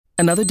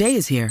Another day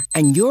is here,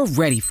 and you're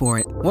ready for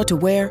it. What to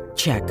wear?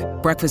 Check.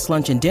 Breakfast,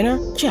 lunch, and dinner?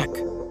 Check.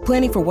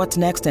 Planning for what's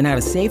next and how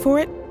to save for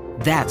it?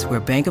 That's where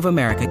Bank of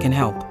America can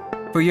help.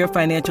 For your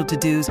financial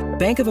to-dos,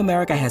 Bank of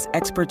America has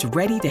experts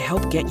ready to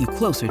help get you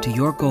closer to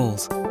your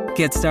goals.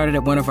 Get started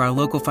at one of our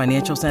local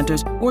financial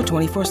centers or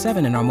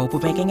 24/7 in our mobile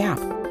banking app.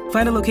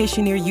 Find a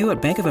location near you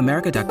at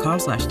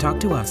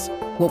bankofamerica.com/talktous.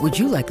 What would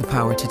you like the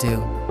power to do?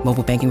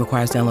 Mobile banking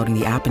requires downloading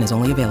the app and is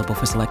only available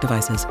for select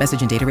devices.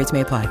 Message and data rates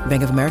may apply.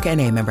 Bank of America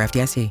N.A., member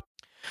FDIC.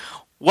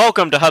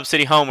 Welcome to Hub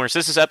City Homers.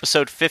 This is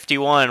episode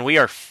 51. We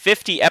are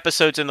 50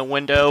 episodes in the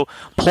window,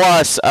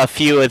 plus a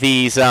few of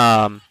these,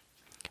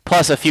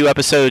 plus a few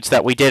episodes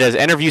that we did as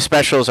interview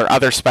specials or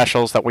other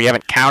specials that we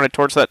haven't counted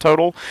towards that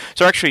total.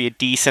 So actually a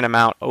decent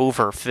amount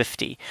over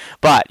 50.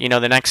 But, the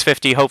next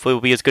 50 hopefully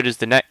will be as good as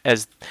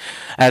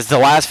as the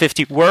last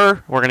 50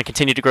 were. We're going to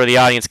continue to grow the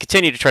audience,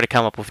 continue to try to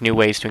come up with new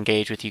ways to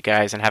engage with you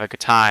guys and have a good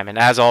time. And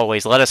as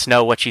always, let us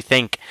know what you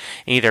think,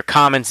 either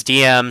comments,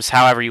 DMs,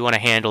 however you want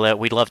to handle it.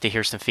 We'd love to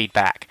hear some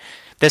feedback.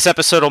 This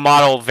episode will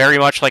model very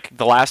much like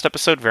the last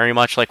episode, very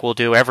much like we'll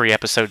do every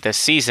episode this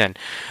season.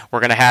 We're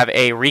going to have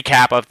a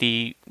recap of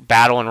the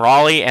battle in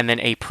Raleigh and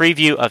then a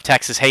preview of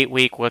Texas Hate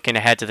Week, looking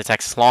ahead to the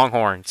Texas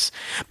Longhorns.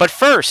 But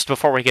first,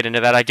 before we get into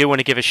that, I do want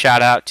to give a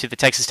shout out to the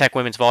Texas Tech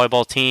women's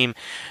volleyball team.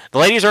 The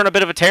ladies are on a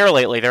bit of a tear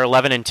lately. They're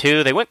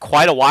 11-2. They went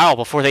quite a while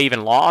before they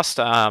even lost.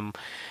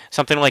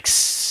 Something like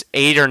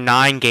 8 or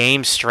 9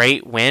 games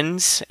straight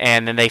wins,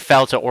 and then they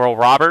fell to Oral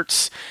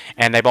Roberts,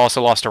 and they've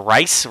also lost to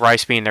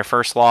Rice being their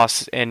first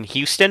loss in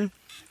Houston.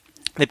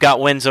 They've got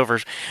wins over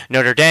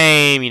Notre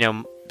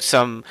Dame,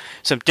 some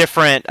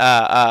different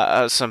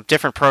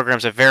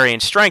programs of varying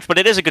strength, but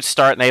it is a good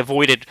start, and they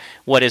avoided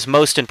what is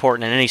most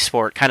important in any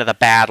sport, kind of the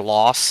bad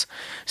loss.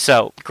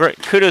 So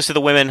kudos to the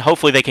women.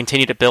 Hopefully they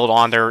continue to build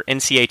on their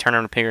NCAA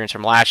tournament appearance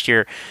from last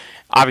year.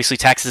 Obviously,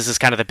 Texas is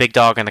kind of the big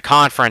dog in the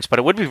conference, but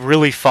it would be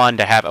really fun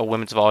to have a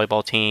women's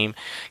volleyball team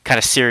kind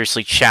of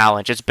seriously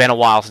challenge. It's been a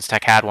while since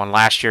Tech had one,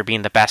 last year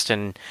being the best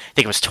in, I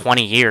think it was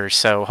 20 years.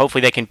 So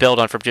hopefully they can build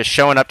on from just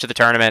showing up to the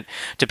tournament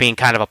to being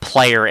kind of a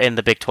player in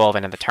the Big 12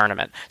 and in the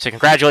tournament. So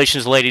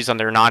congratulations, ladies, on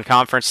their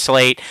non-conference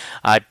slate.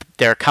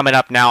 They're coming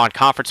up now on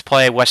conference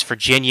play, West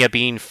Virginia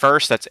being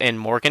first. That's in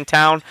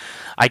Morgantown.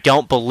 I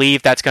don't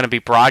believe that's going to be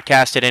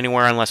broadcasted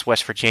anywhere unless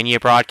West Virginia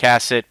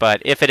broadcasts it, but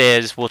if it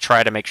is, we'll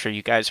try to make sure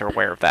you guys are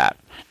aware of that.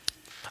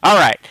 All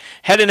right,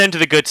 heading into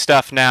the good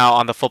stuff now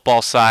on the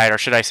football side, or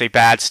should I say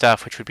bad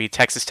stuff, which would be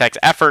Texas Tech's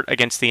effort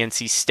against the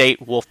NC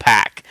State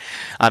Wolfpack.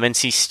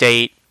 NC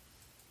State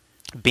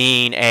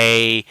being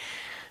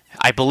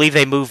I believe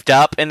they moved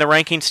up in the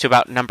rankings to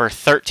about number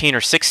 13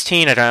 or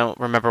 16. I don't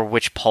remember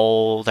which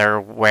poll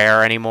they're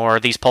where anymore.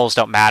 These polls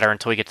don't matter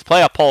until we get to the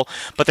playoff poll,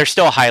 but they're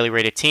still a highly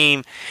rated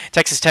team.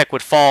 Texas Tech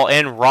would fall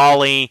in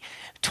Raleigh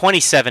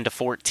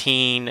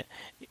 27-14.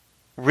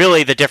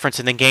 Really, the difference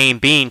in the game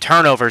being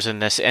turnovers in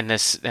this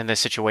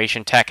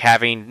situation. Tech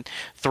having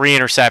 3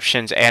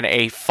 interceptions and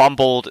a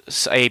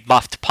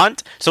muffed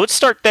punt. So let's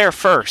start there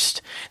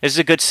first. This is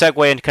a good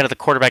segue into kind of the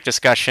quarterback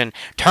discussion.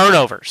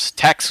 Turnovers.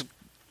 Tech's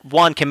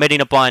 1,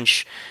 committing a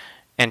bunch,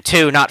 and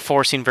 2, not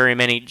forcing very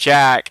many.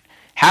 Jack,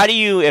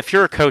 if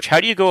you're a coach, how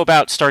do you go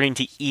about starting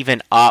to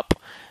even up,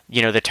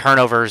 the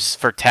turnovers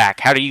for Tech?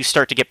 How do you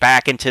start to get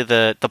back into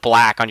the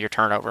black on your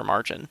turnover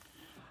margin?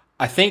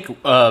 I think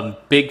a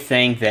big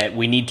thing that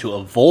we need to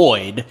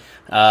avoid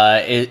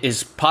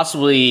is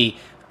possibly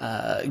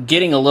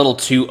getting a little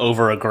too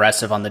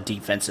over-aggressive on the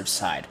defensive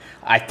side.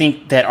 I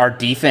think that our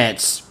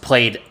defense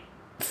played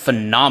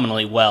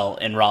phenomenally well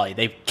in Raleigh.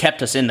 They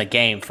kept us in the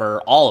game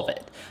for all of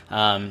it.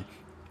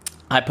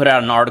 I put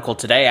out an article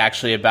today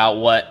actually about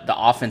what the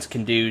offense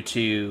can do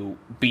to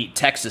beat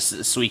Texas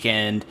this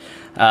weekend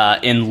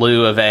in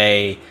lieu of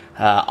a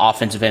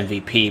offensive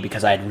MVP,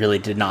 because I really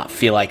did not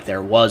feel like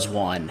there was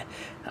one.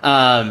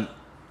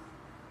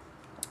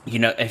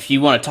 If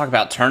you want to talk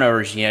about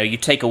turnovers, you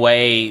take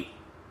away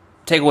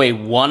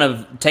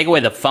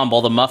the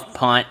fumble, the muff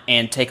punt,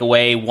 and take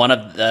away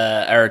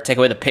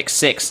the pick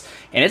six,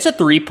 and it's a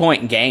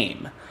 3-point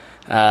game.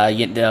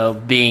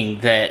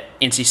 Being that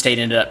NC State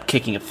ended up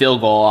kicking a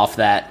field goal off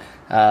that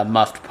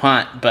muffed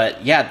punt,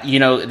 but yeah,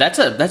 that's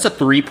a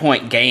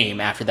 3-point game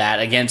after that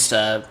against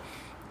a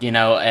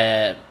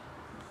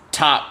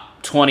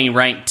top 20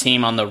 ranked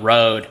team on the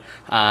road.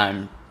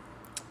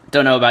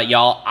 Don't know about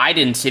y'all. I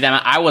didn't see them.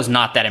 I was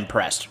not that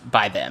impressed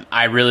by them.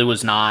 I really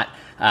was not.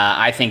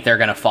 I think they're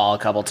going to fall a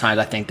couple times.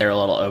 I think they're a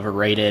little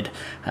overrated.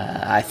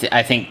 I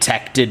think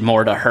Tech did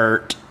more to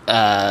hurt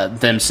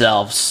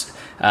themselves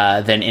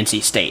than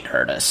NC State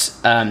hurt us.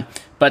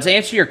 But to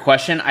answer your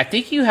question, I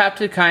think you have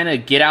to kind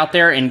of get out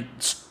there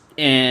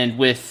and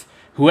with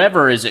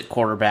whoever is at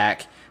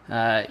quarterback,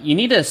 you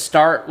need to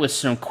start with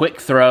some quick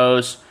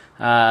throws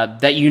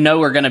that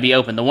are going to be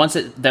open. The ones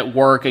that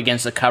work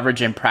against the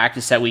coverage in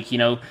practice that week,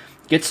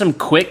 get some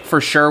quick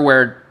for sure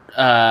where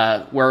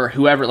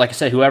whoever, like I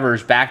said, whoever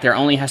is back there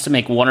only has to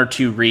make 1 or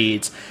 2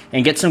 reads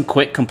and get some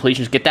quick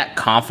completions, get that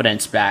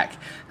confidence back.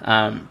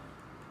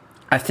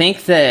 I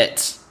think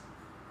that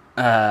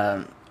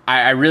I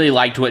I really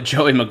liked what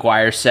Joey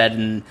McGuire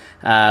said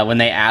when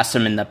they asked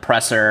him in the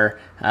presser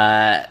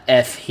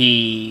if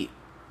he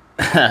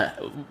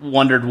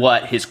wondered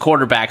what his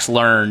quarterbacks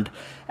learned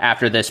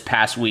after this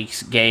past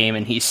week's game,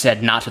 and he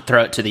said not to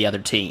throw it to the other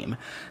team.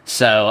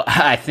 So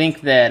I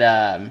think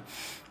that,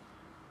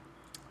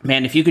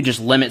 man, if you could just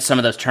limit some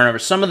of those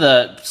turnovers, some of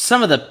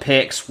the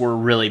picks were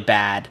really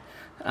bad,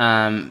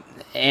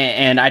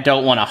 and I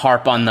don't want to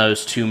harp on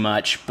those too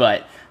much,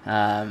 but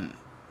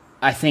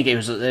I think it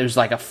was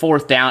like a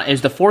fourth down. It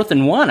was the 4th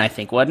and 1, I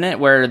think, wasn't it?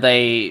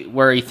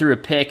 Where he threw a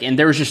pick and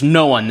there was just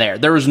no one there.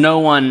 There was no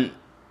one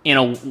in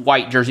a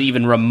white jersey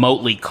even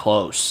remotely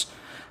close,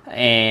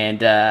 and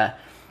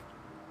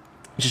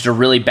just a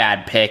really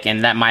bad pick.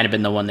 And that might have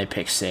been the one they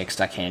picked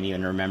sixth. I can't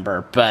even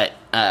remember, but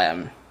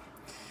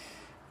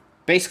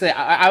basically,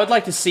 I would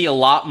like to see a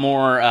lot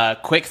more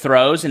quick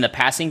throws in the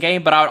passing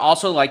game, but I would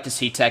also like to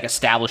see Tech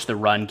establish the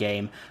run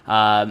game.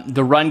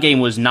 The run game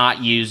was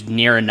not used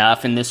near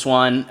enough in this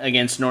one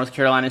against North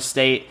Carolina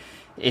State,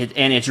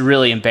 and it's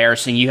really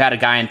embarrassing. You had a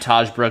guy in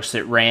Taj Brooks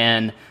that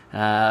ran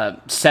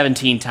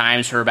 17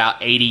 times for about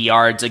 80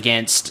 yards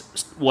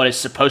against what is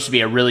supposed to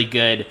be a really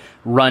good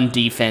run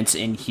defense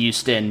in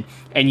Houston,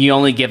 and you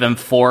only give him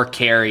 4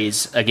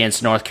 carries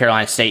against North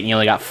Carolina State, and you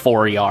only got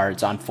 4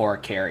 yards on 4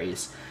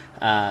 carries.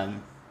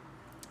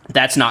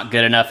 That's not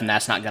good enough, and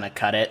that's not going to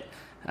cut it.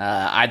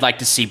 I'd like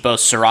to see both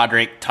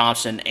SaRodorick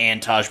Thompson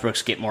and Taj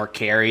Brooks get more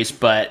carries,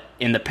 but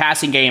in the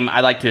passing game,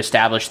 I'd like to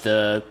establish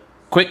the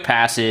quick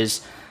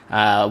passes,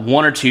 1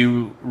 or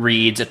 2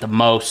 reads at the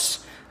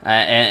most,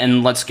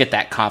 and let's get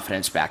that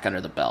confidence back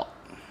under the belt.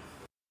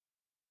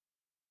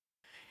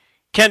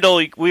 Kendall,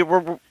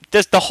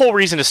 the whole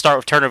reason to start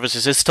with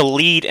turnovers is to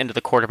lead into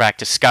the quarterback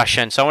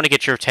discussion. So I want to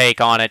get your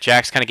take on it.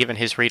 Jack's kind of given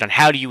his read on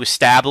how do you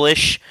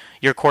establish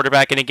your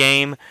quarterback in a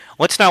game.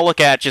 Let's now look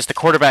at just the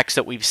quarterbacks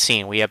that we've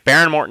seen. We have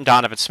Behren Morton,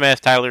 Donovan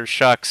Smith, Tyler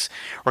Shucks.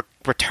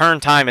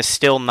 Return time is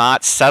still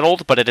not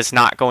settled, but it is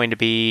not going to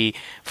be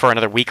for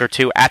another week or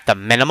 2 at the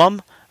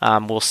minimum.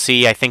 We'll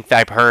see. I think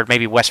I've heard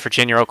maybe West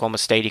Virginia or Oklahoma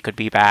State he could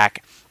be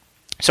back.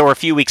 So we're a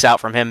few weeks out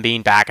from him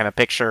being back in the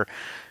picture.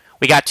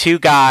 We got 2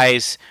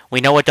 guys.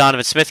 We know what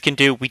Donovan Smith can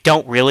do. We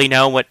don't really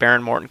know what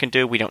Behren Morton can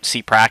do. We don't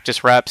see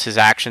practice reps. His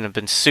action have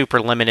been super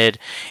limited.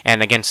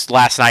 And against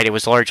last night, it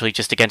was largely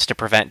just against to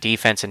prevent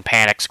defense and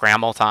panic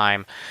scramble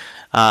time.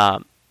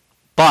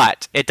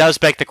 But it does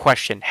beg the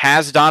question,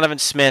 has Donovan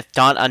Smith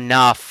done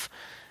enough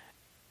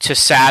to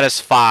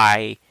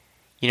satisfy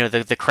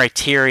the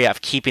criteria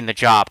of keeping the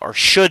job, or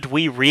should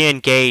we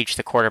re-engage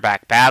the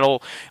quarterback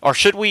battle, or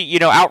should we,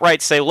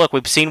 outright say, look,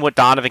 we've seen what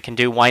Donovan can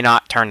do, why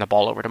not turn the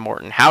ball over to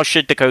Morton? How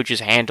should the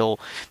coaches handle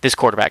this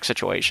quarterback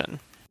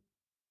situation?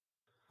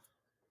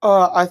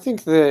 I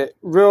think that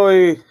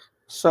really,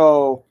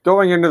 so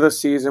going into the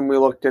season, we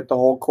looked at the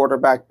whole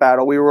quarterback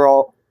battle. We were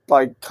all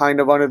kind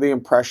of under the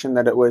impression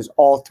that it was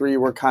all 3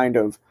 were kind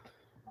of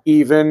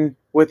even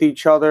with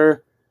each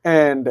other.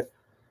 And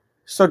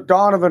so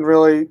Donovan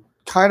really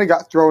kind of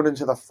got thrown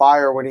into the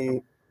fire when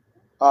he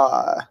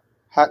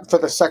had for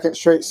the 2nd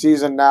straight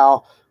season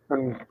now,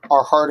 and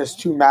our hardest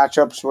 2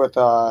 matchups with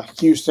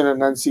Houston and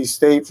NC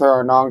State for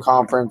our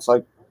non-conference,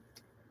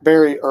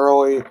 very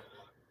early.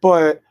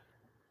 But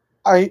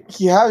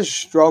he has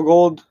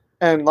struggled,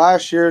 and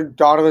last year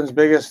Donovan's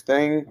biggest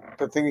thing,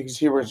 the thing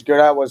he was good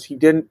at, was he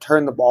didn't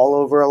turn the ball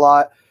over a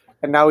lot,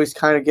 and now he's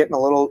kind of getting a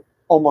little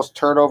almost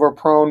turnover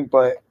prone.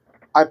 But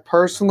I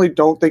personally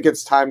don't think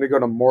it's time to go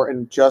to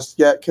Morton just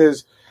yet,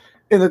 because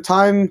in the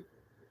time,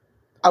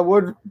 I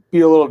would be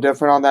a little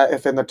different on that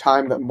if in the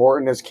time that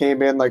Morton has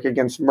came in,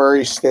 against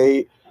Murray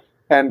State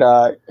and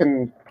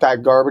in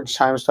that garbage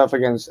time stuff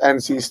against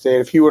NC State,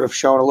 if he would have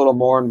shown a little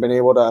more and been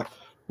able to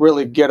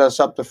really get us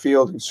up the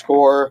field and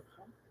score,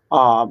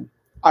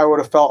 I would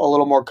have felt a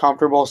little more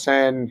comfortable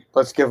saying,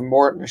 let's give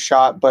Morton a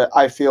shot. But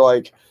I feel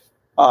like,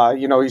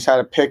 he's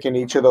had a pick in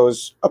each of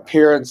those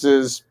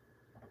appearances.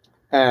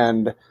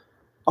 And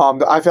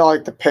I feel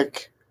like the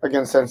pick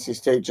against NC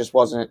State just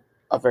wasn't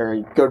a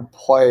very good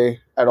play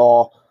at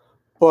all.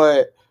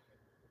 But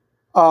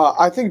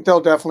I think they'll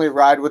definitely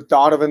ride with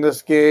Donovan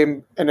this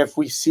game. And if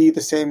we see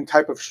the same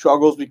type of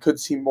struggles, we could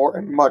see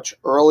Morton much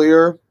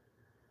earlier.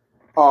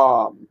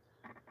 I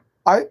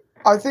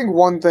think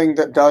one thing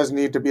that does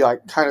need to be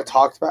kind of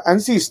talked about,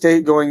 NC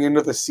State going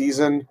into the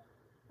season,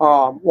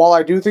 while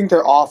I do think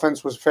their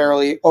offense was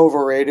fairly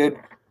overrated,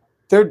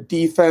 their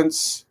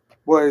defense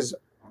was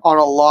on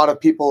a lot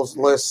of people's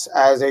lists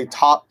as a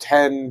top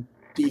 10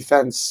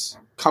 defense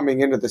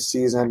coming into the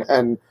season.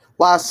 And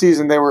last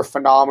season they were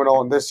phenomenal,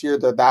 and this year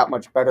they're that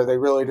much better. They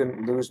really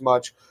didn't lose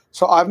much.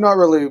 So I'm not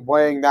really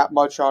weighing that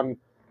much on,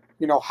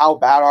 how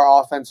bad our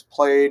offense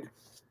played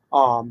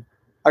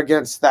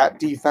against that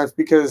defense,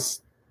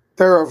 because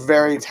they're a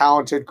very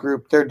talented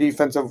group. Their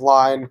defensive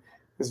line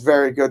is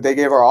very good. They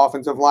gave our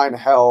offensive line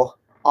hell.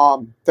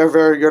 They're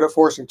very good at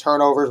forcing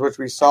turnovers, which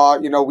we saw.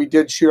 We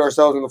did shoot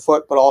ourselves in the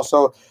foot, but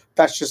also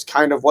that's just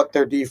kind of what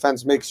their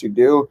defense makes you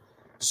do.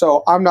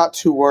 So I'm not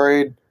too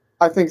worried.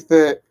 I think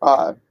that,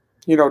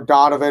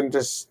 Donovan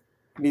just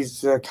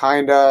needs to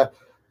kind of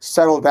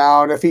settle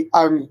down. If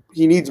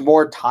he needs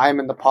more time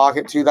in the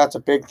pocket too. That's a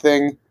big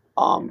thing.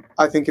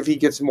 I think if he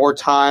gets more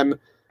time,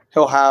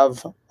 he'll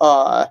have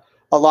a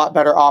lot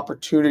better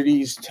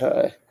opportunities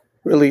to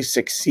really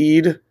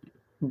succeed.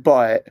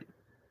 But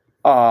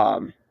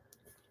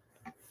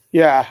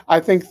yeah, I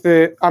think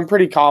that I'm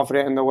pretty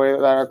confident in the way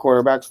that our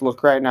quarterbacks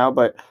look right now.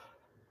 But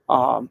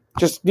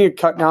just need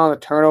to cut down on the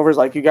turnovers,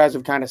 like you guys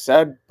have kind of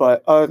said.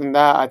 But other than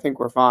that, I think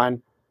we're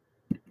fine.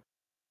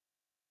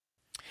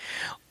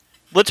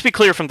 Let's be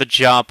clear from the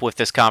jump with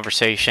this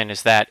conversation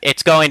is that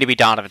it's going to be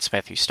Donovan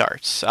Smith who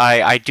starts.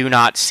 I do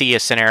not see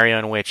a scenario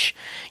in which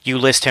you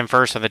list him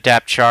first on the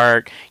depth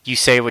chart, you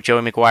say what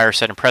Joey McGuire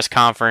said in press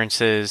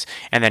conferences,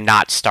 and then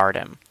not start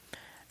him.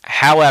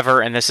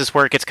 However, and this is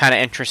where it gets kind of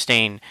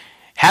interesting,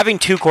 having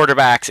two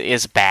quarterbacks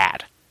is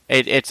bad.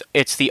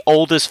 It's the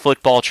oldest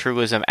football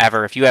truism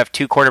ever. If you have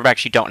two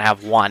quarterbacks, you don't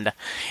have one.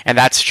 And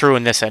that's true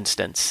in this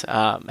instance.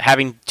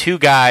 Having two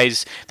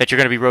guys that you're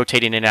going to be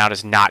rotating in and out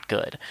is not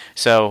good.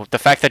 So the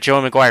fact that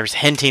Joey McGuire is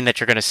hinting that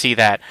you're going to see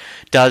that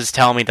does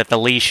tell me that the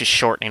leash is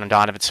shortening on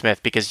Donovan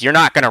Smith, because you're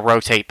not going to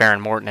rotate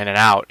Behren Morton in and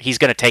out. He's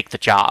going to take the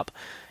job.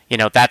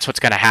 That's what's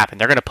going to happen.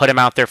 They're going to put him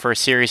out there for a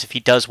series. If he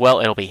does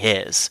well, it'll be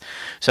his.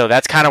 So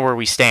that's kind of where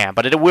we stand.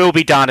 But it will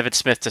be Donovan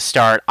Smith to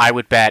start. I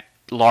would bet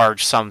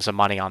large sums of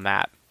money on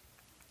that.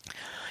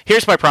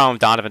 Here's my problem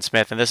with Donovan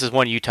Smith, and this is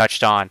one you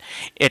touched on.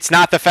 It's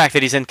not the fact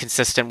that he's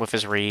inconsistent with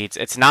his reads.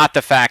 It's not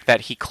the fact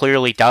that he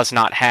clearly does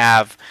not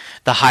have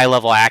the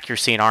high-level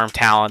accuracy and arm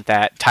talent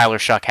that Tyler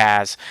Shough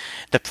has.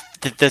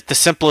 The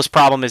simplest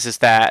problem is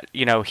that,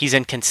 he's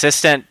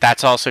inconsistent.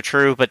 That's also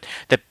true, but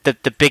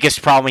the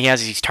biggest problem he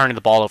has is he's turning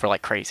the ball over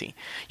like crazy.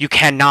 You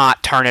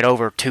cannot turn it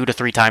over 2 to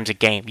 3 times a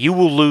game. You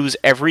will lose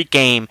every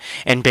game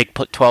in Big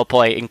 12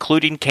 play,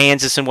 including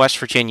Kansas and West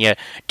Virginia,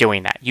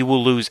 doing that. You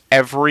will lose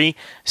every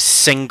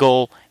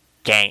single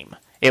game.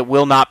 It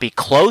will not be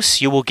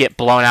close. You will get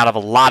blown out of a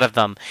lot of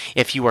them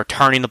if you are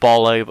turning the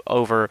ball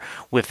over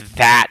with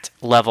that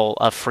level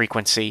of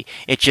frequency.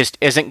 It just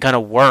isn't going to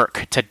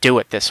work to do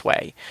it this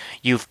way.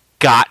 You've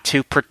got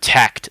to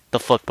protect the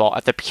football.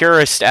 At the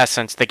purest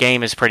essence, the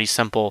game is pretty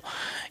simple.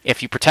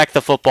 If you protect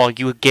the football,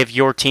 you give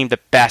your team the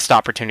best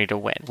opportunity to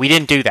win. We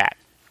didn't do that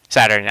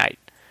Saturday night.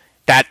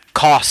 That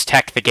cost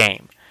Tech the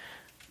game.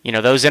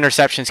 Those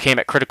interceptions came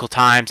at critical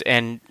times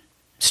and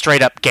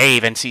straight up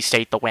gave NC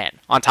State the win,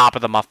 on top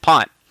of the muff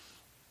punt.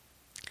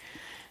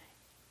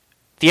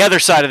 The other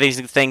side of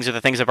these things are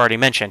the things I've already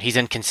mentioned. He's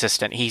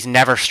inconsistent. He's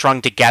never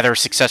strung together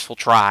successful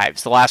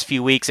drives. The last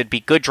few weeks, it'd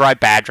be good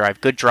drive, bad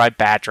drive, good drive,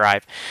 bad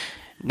drive.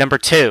 Number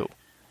 2,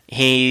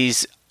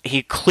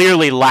 he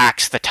clearly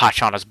lacks the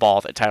touch on his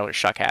ball that Tyler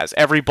Shough has.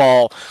 Every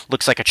ball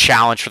looks like a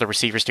challenge for the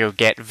receivers to go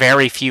get.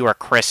 Very few are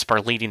crisp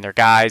or leading their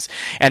guys,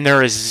 and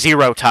there is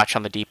zero touch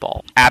on the deep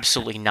ball.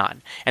 Absolutely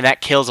none. And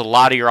that kills a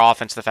lot of your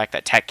offense, the fact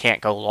that Tech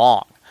can't go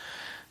long.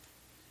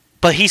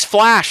 But he's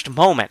flashed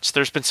moments.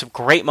 There's been some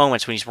great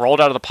moments when he's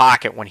rolled out of the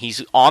pocket, when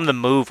he's on the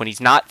move, when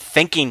he's not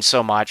thinking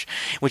so much,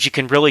 which you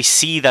can really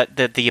see that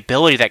the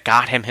ability that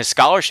got him his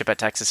scholarship at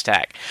Texas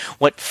Tech.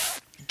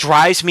 What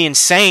drives me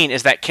insane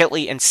is that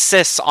Kittley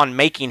insists on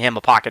making him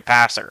a pocket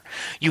passer.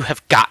 You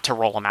have got to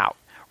roll him out.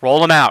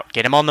 Roll him out.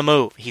 Get him on the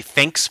move. He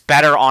thinks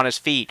better on his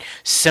feet.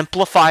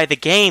 Simplify the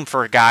game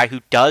for a guy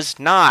who does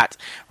not,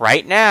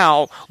 right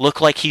now,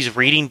 look like he's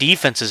reading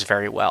defenses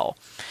very well.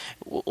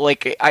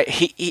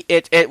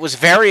 It was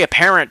very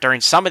apparent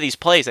during some of these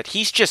plays that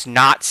he's just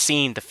not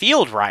seeing the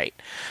field right.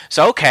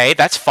 So, okay,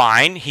 that's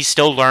fine. He's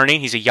still learning.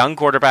 He's a young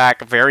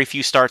quarterback, very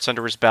few starts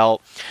under his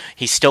belt.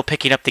 He's still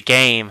picking up the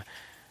game.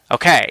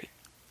 Okay,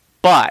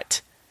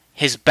 but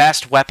his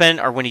best weapon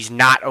are when he's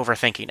not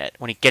overthinking it,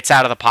 when he gets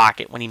out of the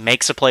pocket, when he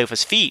makes a play with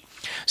his feet.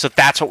 So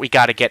that's what we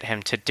got to get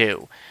him to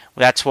do.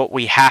 That's what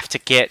we have to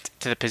get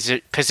to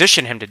the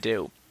position him to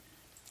do.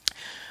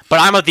 But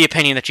I'm of the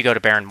opinion that you go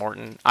to Behren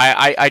Morton.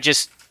 I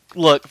just,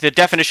 look, the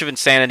definition of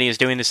insanity is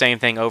doing the same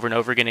thing over and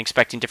over again,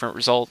 expecting different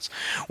results.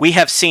 We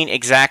have seen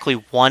exactly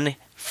one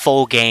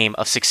full game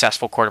of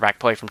successful quarterback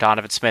play from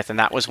Donovan Smith, and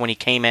that was when he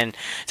came in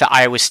to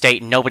Iowa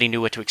State and nobody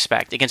knew what to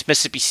expect. Against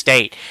Mississippi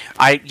State,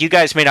 you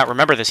guys may not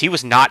remember this, he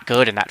was not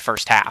good in that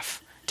first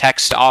half.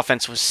 Tech's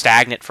offense was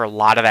stagnant for a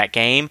lot of that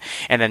game,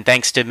 and then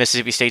thanks to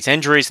Mississippi State's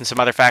injuries and some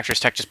other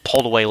factors, Tech just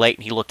pulled away late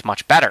and he looked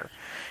much better.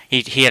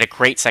 He had a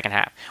great second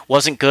half.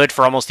 Wasn't good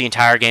for almost the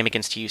entire game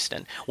against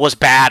Houston. Was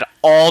bad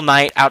all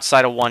night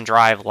outside of one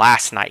drive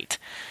last night.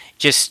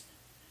 Just,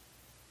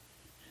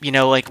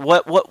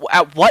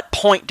 at what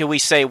point do we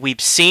say we've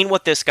seen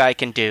what this guy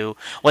can do,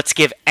 let's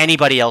give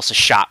anybody else a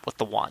shot with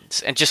the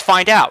ones and just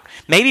find out.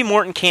 Maybe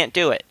Morton can't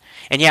do it.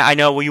 And yeah, I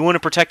know, you want to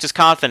protect his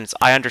confidence.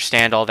 I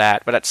understand all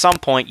that. But at some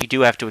point, you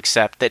do have to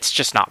accept that it's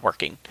just not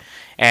working.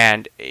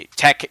 And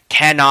Tech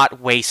cannot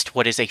waste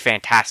what is a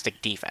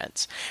fantastic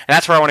defense. And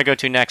that's where I want to go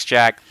to next,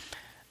 Jack.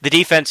 The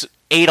defense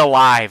ate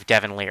alive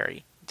Devin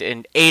Leary.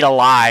 And ate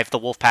alive the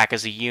Wolfpack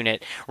as a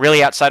unit.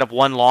 Really, outside of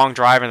one long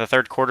drive in the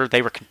third quarter,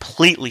 they were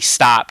completely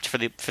stopped for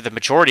the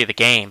majority of the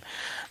game.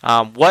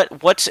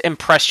 What's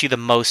impressed you the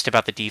most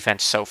about the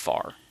defense so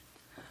far?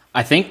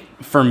 I think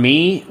for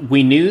me,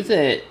 we knew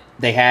that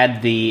they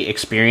had the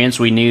experience.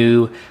 We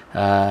knew,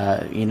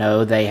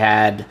 they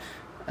had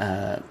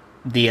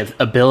the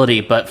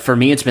ability. But for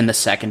me, it's been the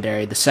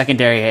secondary. The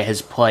secondary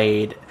has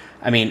played.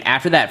 I mean,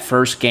 after that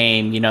first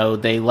game,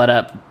 they let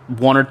up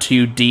one or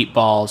two deep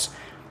balls,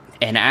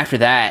 and after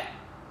that,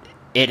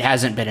 it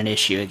hasn't been an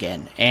issue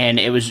again. And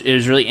it was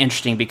really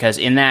interesting because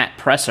in that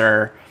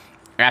presser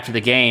after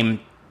the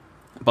game,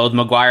 both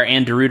McGuire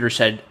and DeRuyter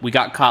said, we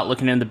got caught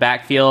looking in the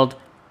backfield.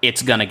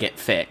 It's going to get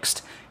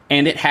fixed.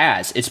 And it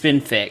has. It's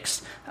been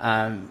fixed.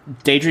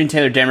 Dadrian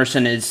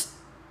Taylor-Demerson is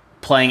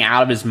playing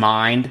out of his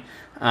mind.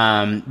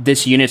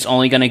 This unit's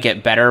only going to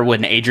get better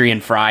when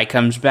Adrian Fry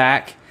comes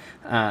back.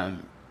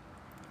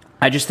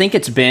 I just think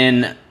it's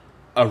been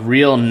a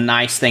real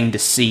nice thing to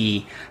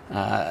see,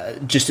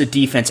 just a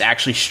defense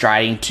actually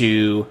striding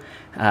to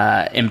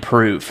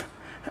improve.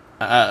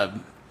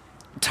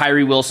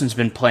 Tyree Wilson's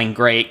been playing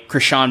great.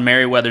 Krishan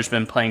Merriweather's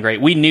been playing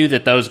great. We knew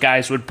that those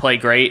guys would play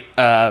great.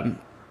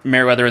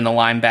 Merriweather in the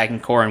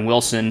linebacking core and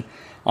Wilson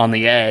on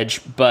the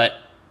edge.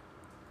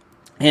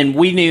 And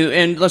we knew,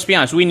 and let's be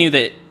honest, we knew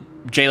that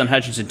Jalen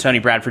Hutchins and Tony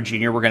Bradford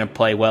Jr. were going to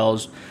play well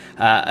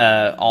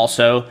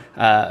also.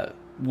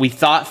 We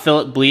thought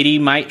Philip Bleedy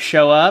might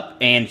show up,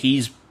 and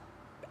he's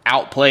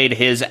outplayed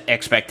his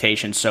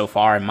expectations so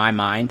far in my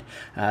mind.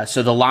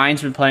 So the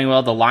line's been playing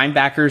well. The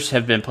linebackers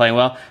have been playing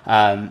well.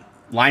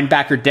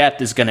 Linebacker depth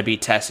is going to be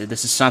tested.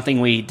 This is something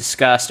we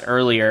discussed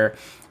earlier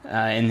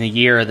in the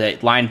year,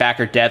 that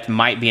linebacker depth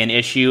might be an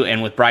issue,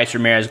 and with Bryce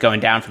Ramirez going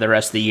down for the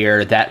rest of the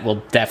year, that will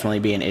definitely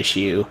be an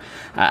issue.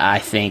 I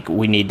think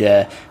we need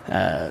to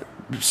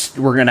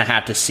we're going to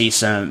have to see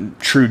some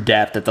true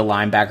depth at the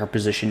linebacker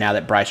position now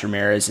that Bryce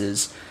Ramirez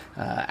is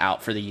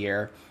out for the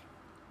year.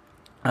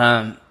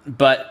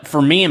 But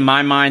for me, in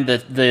my mind,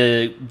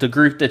 the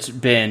group that's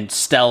been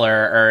stellar,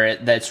 or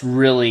that's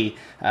really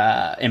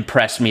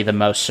impressed me the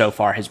most so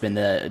far, has been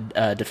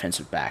the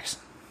defensive backs.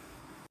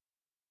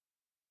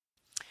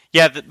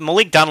 Yeah,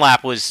 Malik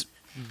Dunlap was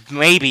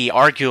maybe,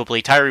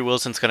 arguably, Tyree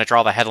Wilson's going to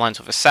draw the headlines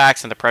with the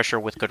sacks and the pressure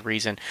with good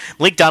reason.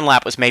 Malik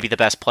Dunlap was maybe the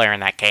best player in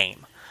that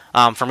game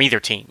from either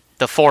team.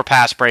 The 4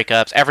 pass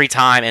breakups, every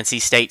time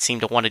NC State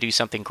seemed to want to do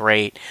something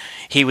great,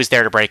 he was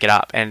there to break it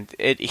up. And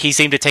he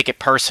seemed to take it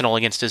personal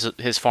against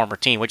his former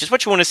team, which is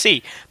what you want to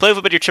see. Play with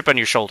a bit of your chip on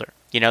your shoulder.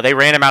 They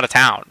ran him out of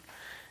town.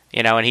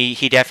 And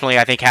he definitely,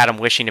 I think, had him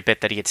wishing a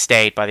bit that he had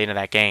stayed by the end of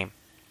that game.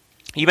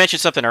 You mentioned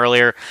something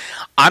earlier.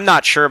 I'm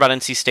not sure about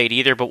NC State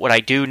either, but what I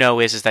do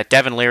know is that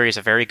Devin Leary is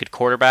a very good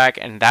quarterback,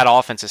 and that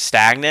offense is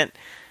stagnant.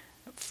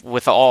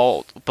 With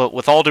all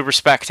due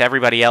respect to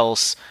everybody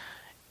else,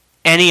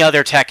 any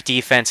other Tech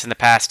defense in the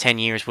past 10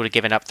 years would have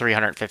given up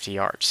 350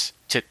 yards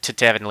to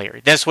Devin Leary.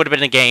 This would have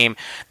been a game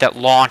that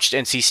launched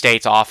NC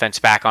State's offense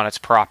back on its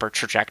proper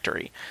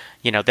trajectory.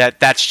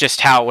 That's just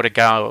how it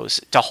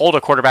goes. To hold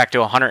a quarterback to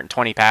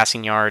 120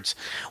 passing yards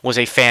was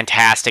a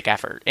fantastic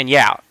effort. And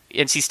yeah,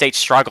 NC State's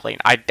struggling.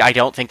 I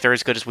don't think they're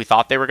as good as we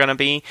thought they were going to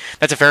be.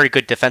 That's a very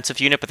good defensive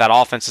unit, but that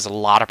offense has a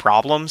lot of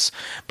problems.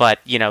 But,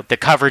 the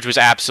coverage was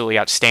absolutely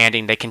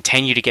outstanding. They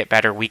continue to get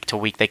better week to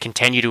week. They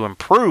continue to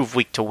improve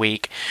week to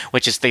week,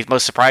 which is the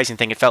most surprising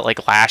thing. It felt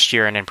like last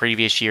year and in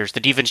previous years, the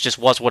defense just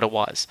was what it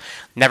was.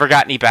 Never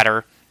got any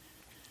better,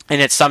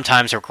 and it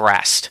sometimes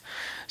regressed.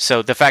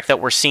 So the fact that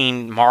we're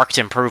seeing marked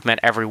improvement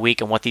every week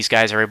and what these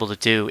guys are able to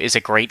do is a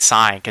great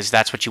sign, because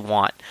that's what you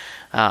want.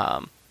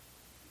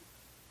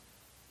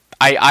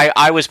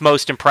 I was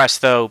most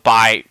impressed, though,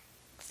 by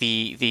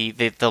the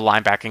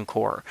linebacking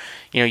core.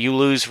 You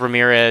lose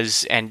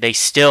Ramirez, and they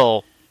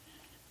still,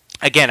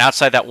 again,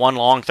 outside that one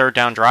long third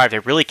down drive, they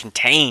really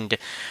contained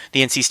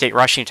the NC State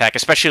rushing attack,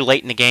 especially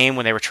late in the game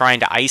when they were trying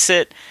to ice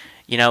it.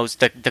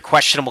 The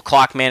questionable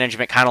clock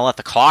management kind of let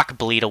the clock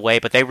bleed away,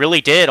 but they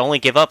really did only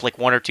give up like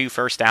 1 or 2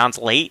 first downs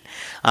late.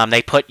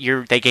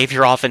 They gave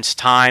your offense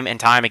time and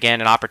time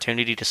again an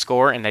opportunity to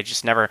score, and they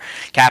just never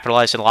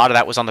capitalized. And a lot of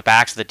that was on the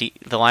backs of the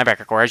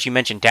linebacker core. As you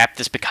mentioned, depth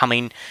is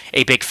becoming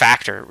a big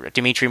factor.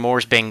 Dimitri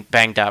Moore's being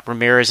banged up.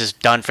 Ramirez is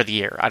done for the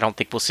year. I don't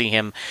think we'll see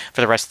him for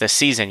the rest of this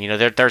season.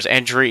 There's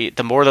injury.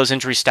 The more those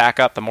injuries stack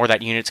up, the more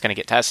that unit's going to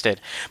get tested.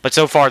 But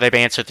so far, they've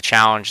answered the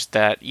challenge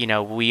that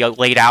we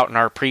laid out in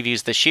our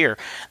previews this year.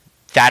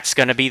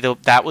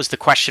 That was the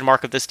question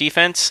mark of this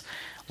defense.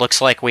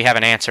 Looks like we have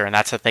an answer, and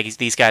that's that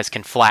these guys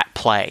can flat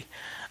play.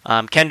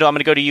 Kendall, I'm going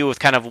to go to you with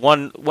kind of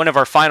one of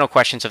our final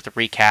questions of the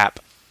recap.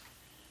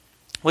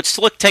 Let's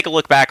take a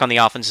look back on the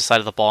offensive side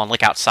of the ball and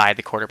look outside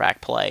the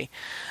quarterback play.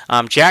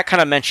 Jack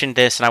kind of mentioned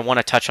this, and I want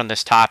to touch on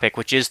this topic,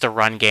 which is the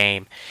run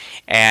game.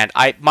 And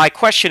my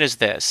question is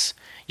this.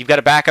 You've got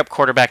a backup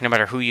quarterback no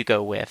matter who you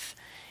go with.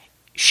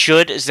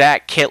 Should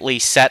Zach Kittley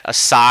set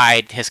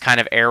aside his kind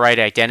of air raid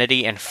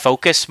identity and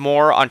focus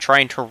more on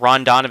trying to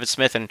run Donovan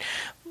Smith and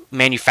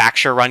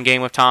manufacture a run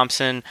game with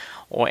Thompson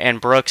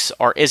and Brooks,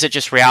 or is it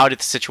just reality of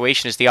the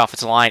situation is the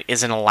offensive line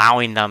isn't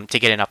allowing them to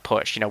get enough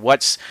push?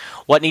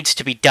 What needs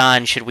to be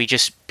done? Should we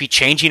just be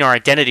changing our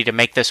identity to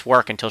make this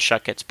work until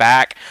Shuck gets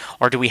back,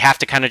 or do we have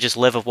to kind of just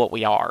live with what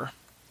we are?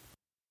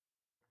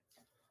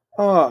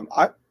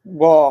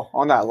 Well,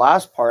 on that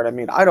last part, I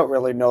mean, I don't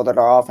really know that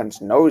our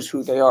offense knows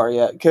who they are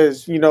yet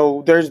because,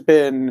 there's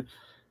been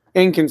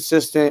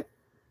inconsistent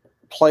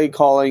play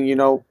calling,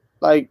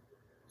 like,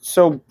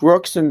 so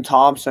Brooks and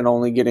Thompson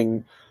only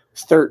getting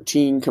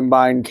 13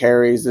 combined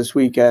carries this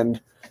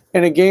weekend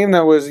in a game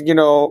that was,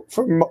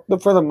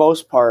 for the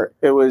most part,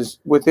 it was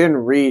within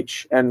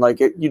reach and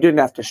you didn't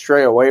have to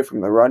stray away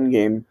from the run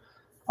game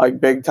like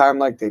big time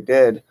like they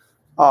did.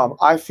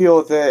 I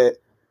feel that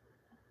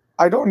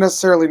I don't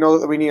necessarily know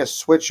that we need to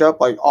switch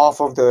up like off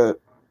of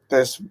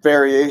this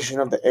variation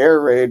of the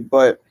air raid,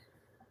 but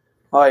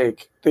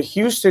like the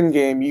Houston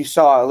game, you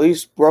saw at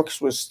least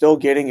Brooks was still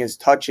getting his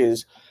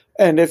touches.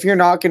 And if you're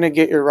not going to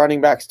get your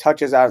running backs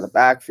touches out of the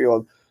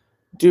backfield,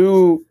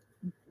 do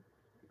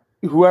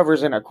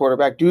whoever's in a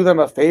quarterback, do them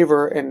a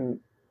favor and,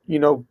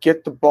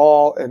 get the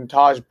ball in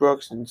Taj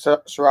Brooks and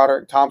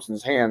SaRodorick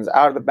Thompson's hands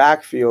out of the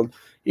backfield,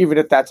 even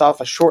if that's off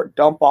a short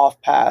dump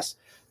off pass.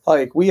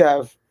 Like we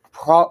have,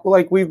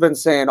 like we've been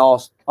saying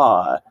all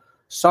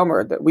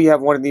summer, that we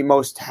have one of the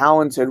most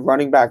talented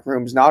running back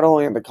rooms, not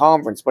only in the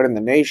conference, but in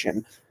the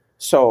nation.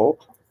 So,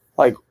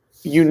 like,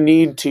 you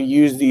need to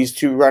use these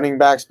two running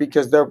backs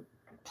because they're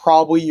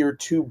probably your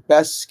two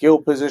best skill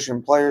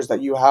position players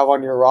that you have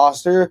on your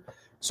roster.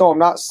 So I'm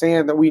not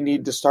saying that we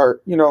need to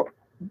start,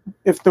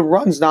 if the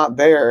run's not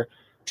there,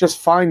 just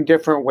find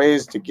different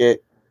ways to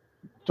get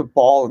the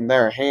ball in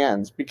their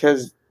hands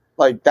because,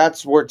 like,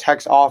 that's where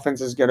Tech's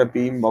offense is going to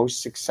be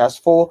most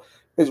successful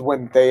is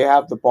when they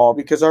have the ball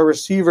because our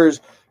receivers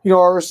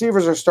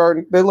are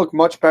starting, they look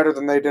much better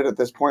than they did at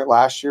this point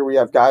last year. We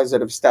have guys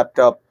that have stepped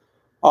up,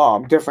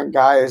 different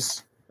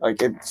guys.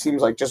 Like it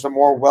seems like just a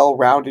more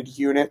well-rounded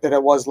unit than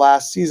it was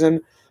last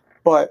season,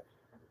 but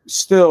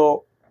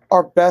still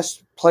our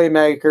best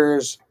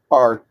playmakers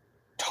are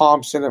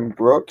Thompson and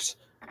Brooks,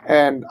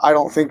 and I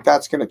don't think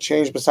that's going to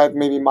change besides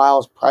maybe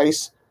Miles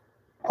Price.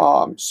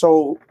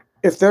 So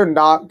if they're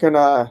not going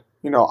to,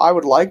 I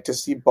would like to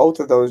see both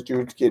of those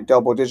dudes get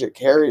double-digit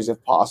carries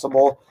if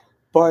possible,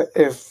 but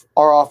if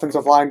our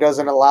offensive line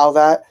doesn't allow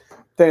that,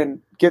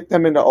 then get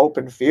them into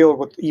open field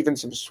with even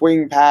some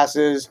swing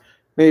passes.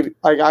 Maybe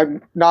like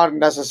I'm not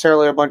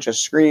necessarily a bunch of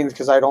screens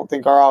because I don't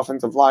think our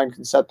offensive line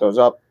can set those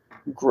up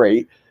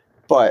great.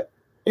 But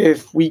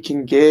if we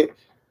can get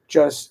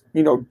just,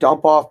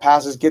 dump off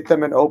passes, get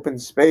them in open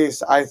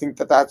space, I think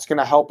that that's going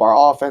to help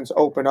our offense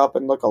open up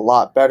and look a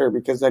lot better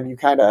because then you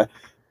kind of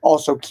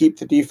also keep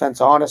the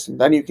defense honest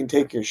and then you can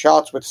take your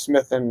shots with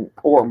Smith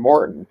or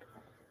Morton.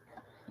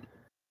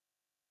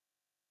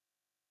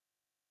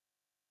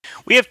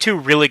 We have two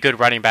really good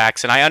running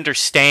backs, and I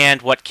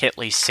understand what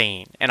Kitley's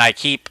seen. And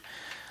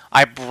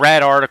I've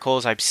read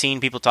articles, I've seen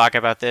people talk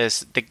about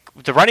this.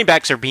 The running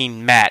backs are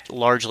being met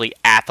largely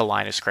at the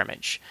line of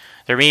scrimmage.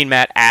 They're being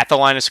met at the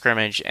line of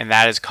scrimmage, and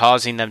that is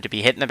causing them to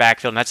be hit in the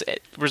backfield. And that's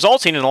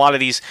resulting in a lot of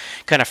these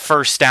kind of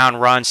first down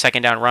runs,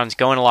 second down runs,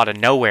 going a lot of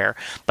nowhere.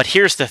 But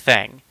here's the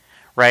thing,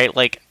 right?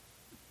 Like,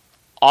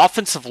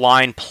 offensive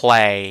line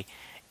play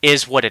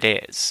is what it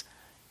is.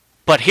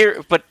 But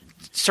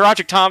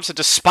SaRodorick Thompson,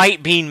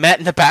 despite being met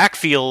in the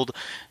backfield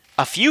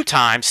a few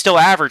times, still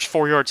averaged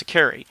 4 yards a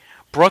carry.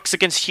 Brooks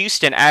against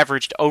Houston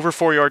averaged over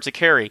 4 yards a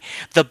carry.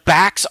 The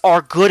backs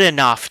are good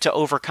enough to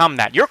overcome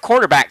that. Your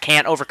quarterback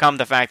can't overcome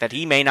the fact that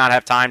he may not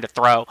have time to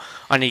throw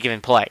on any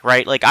given play,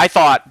 right? Like, I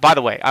thought, by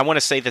the way, I want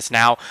to say this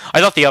now,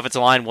 I thought the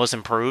offensive line was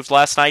improved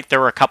last night. There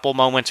were a couple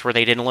moments where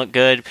they didn't look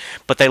good,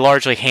 but they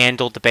largely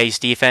handled the base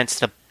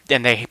defense,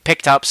 and they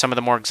picked up some of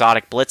the more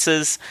exotic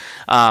blitzes.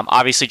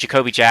 Obviously,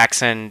 Jacoby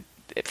Jackson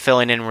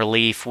filling in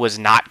relief was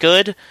not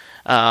good.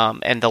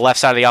 And the left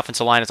side of the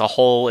offensive line as a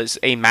whole is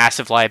a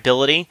massive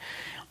liability.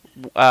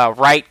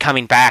 Wright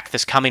coming back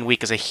this coming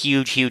week is a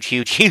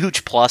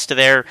huge plus to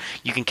there.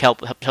 You can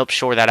help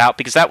shore that out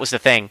because that was the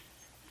thing.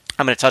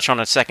 I'm going to touch on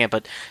in a second,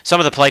 but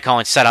some of the play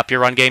calling set up your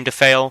run game to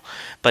fail.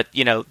 But,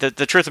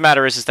 the truth of the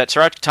matter is that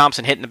SaRodorick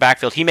Thompson hitting the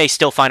backfield, he may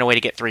still find a way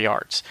to get 3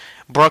 yards.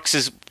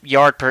 Brooks'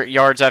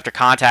 yards after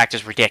contact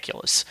is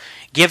ridiculous.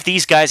 Give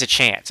these guys a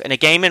chance. In a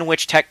game in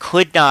which Tech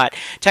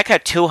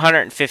had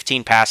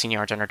 215 passing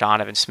yards under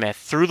Donovan Smith.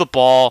 Threw the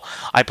ball,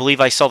 I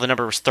believe I saw the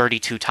number was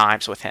 32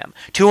 times with him.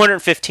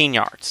 215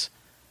 yards.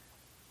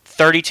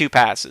 32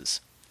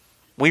 passes.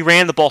 We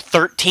ran the ball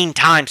 13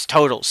 times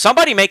total.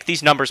 Somebody make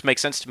these numbers make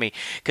sense to me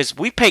because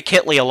we pay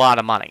Kitley a lot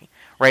of money.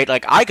 Right,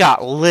 like I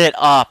got lit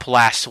up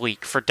last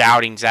week for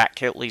doubting Zach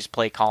Kitley's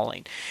play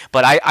calling,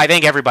 but I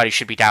think everybody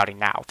should be doubting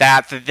now.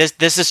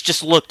 This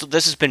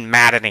has been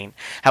maddening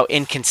how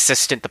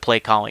inconsistent the play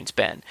calling's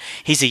been.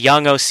 He's a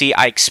young OC.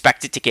 I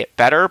expect it to get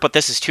better, but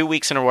this is 2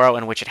 weeks in a row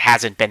in which it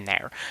hasn't been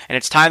there, and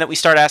it's time that we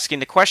start asking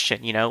the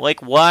question.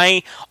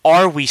 Why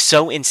are we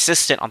so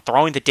insistent on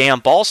throwing the damn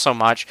ball so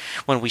much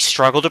when we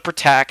struggle to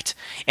protect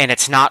and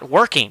it's not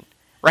working?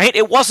 Right?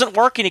 It wasn't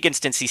working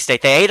against NC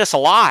State. They ate us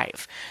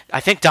alive. I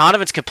think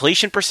Donovan's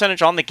completion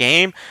percentage on the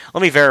game,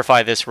 let me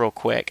verify this real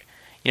quick.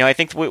 I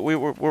think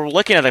we're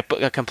looking at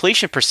a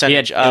completion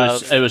percentage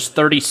it was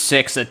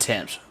 36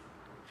 attempts.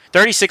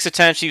 36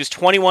 attempts. He was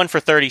 21 for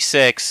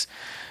 36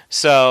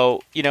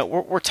 So,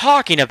 we're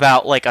talking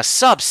about like a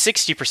sub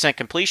 60%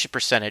 completion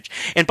percentage.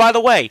 And by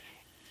the way,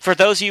 for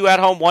those of you at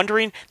home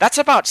wondering, that's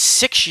about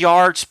 6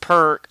 yards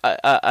per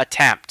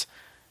attempt.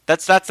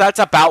 That's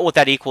about what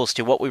that equals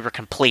to, what we were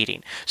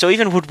completing. So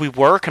even when we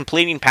were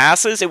completing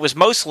passes, it was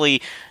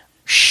mostly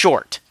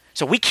short.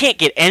 So we can't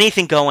get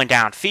anything going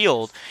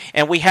downfield,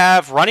 and we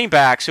have running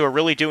backs who are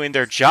really doing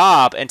their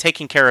job and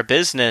taking care of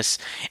business,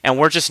 and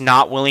we're just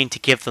not willing to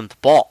give them the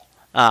ball.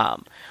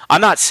 I'm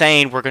not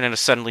saying we're going to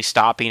suddenly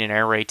stop being an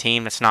air raid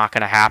team. That's not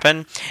going to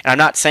happen. And I'm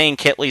not saying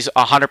Kitley's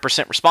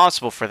 100%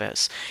 responsible for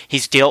this.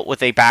 He's dealt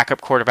with a backup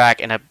quarterback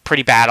and a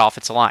pretty bad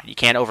offensive line. You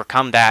can't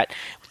overcome that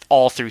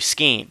all through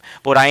scheme.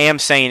 But what I am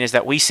saying is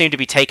that we seem to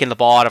be taking the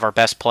ball out of our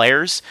best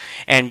players.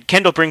 And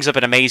Kendall brings up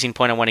an amazing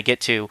point I want to get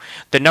to.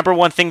 The number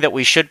one thing that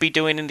we should be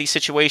doing in these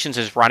situations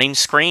is running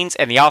screens,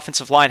 and the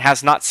offensive line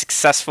has not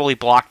successfully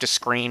blocked a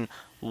screen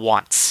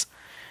once.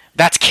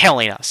 That's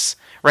killing us.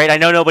 Right, I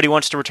know nobody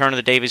wants to return to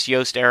the Davis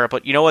Yost era,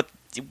 but you know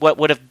what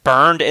would have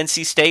burned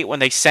NC State when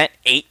they sent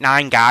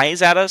 8-9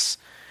 guys at us?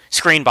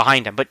 Screen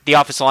behind them, but the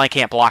offensive line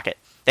can't block it.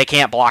 They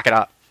can't block it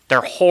up.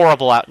 They're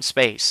horrible out in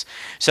space.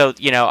 So,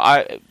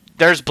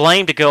 there's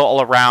blame to go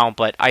all around,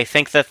 but I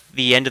think that at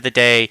the end of the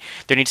day,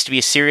 there needs to be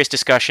a serious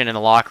discussion in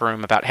the locker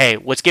room about, hey,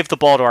 let's give the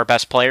ball to our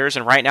best players.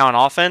 And right now on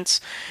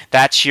offense,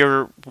 that's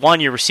your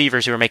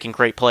receivers who are making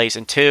great plays,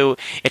 and two,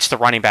 it's the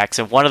running backs.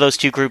 And one of those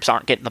two groups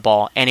aren't getting the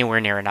ball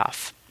anywhere near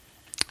enough.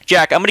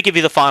 Jack, I'm going to give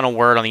you the final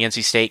word on the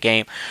NC State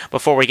game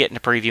before we get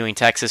into previewing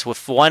Texas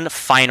with one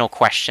final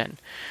question,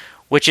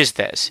 which is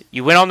this.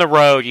 You went on the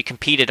road, you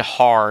competed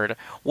hard.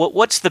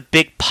 What's the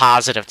big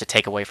positive to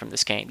take away from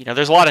this game?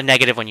 There's a lot of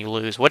negative when you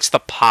lose. What's the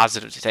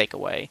positive to take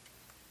away?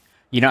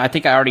 I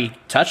think I already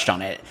touched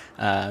on it.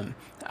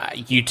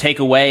 You take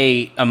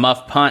away a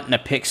muff punt and a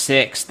pick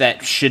six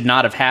that should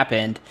not have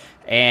happened,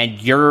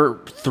 and you're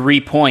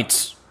 3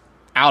 points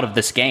out of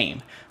this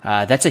game.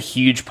 That's a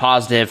huge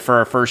positive for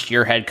a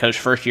first-year head coach,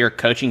 first-year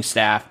coaching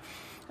staff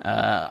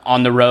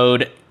on the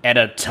road at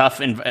a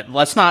tough.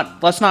 Let's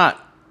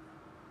not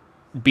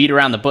beat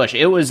around the bush.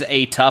 It was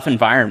a tough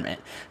environment.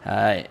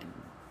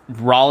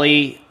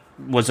 Raleigh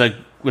was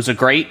a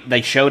great.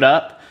 They showed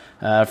up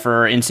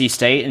for NC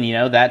State,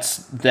 and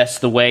that's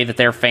the way that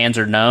their fans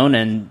are known,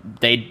 and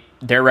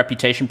their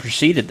reputation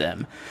preceded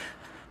them.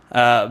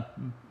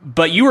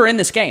 But you were in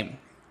this game.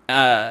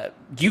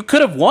 You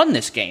could have won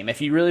this game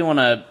if you really want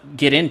to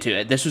get into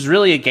it. This was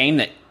really a game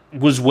that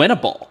was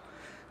winnable.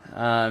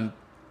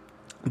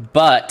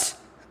 But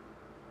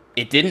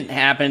it didn't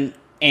happen.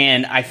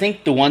 And I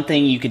think the one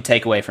thing you can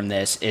take away from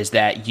this is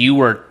that you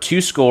were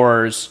 2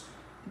 scores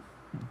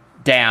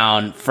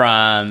down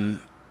from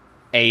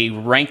a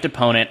ranked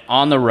opponent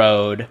on the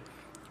road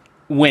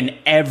when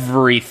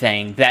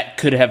everything that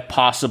could have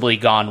possibly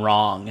gone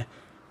wrong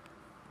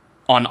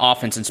on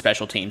offense and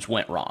special teams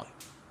went wrong.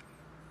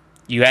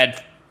 You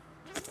had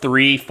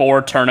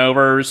 3-4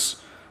 turnovers.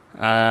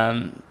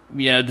 The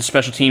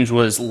special teams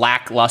was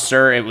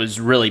lackluster. It was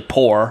really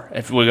poor,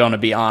 if we're going to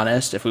be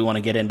honest, if we want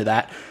to get into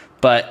that.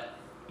 But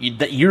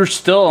you're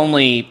still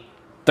only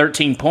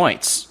 13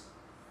 points.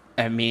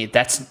 I mean,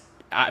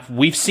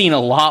 we've seen a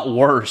lot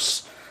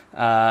worse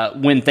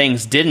when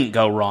things didn't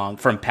go wrong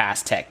from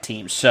past Tech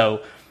teams.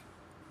 So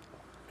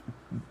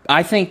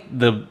I think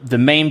the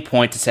main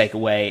point to take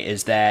away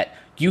is that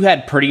you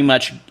had pretty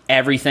much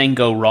everything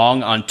go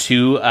wrong on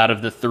 2 out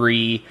of the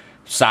 3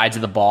 sides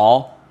of the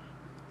ball,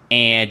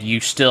 and you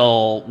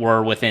still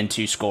were within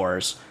 2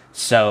 scores.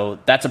 So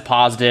that's a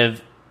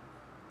positive.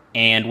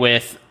 And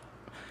with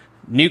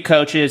new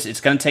coaches,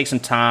 it's going to take some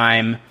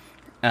time,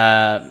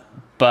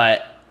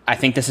 but I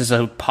think this is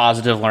a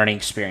positive learning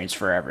experience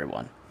for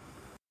everyone.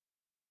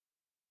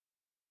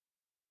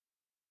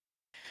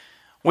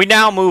 We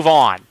now move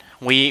on.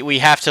 We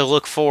have to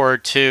look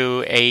forward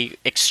to a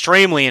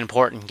extremely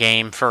important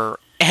game for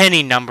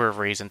any number of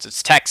reasons.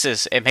 It's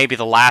Texas. It may be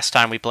the last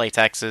time we play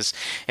Texas.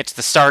 It's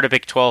the start of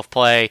Big 12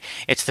 play.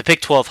 It's the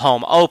Big 12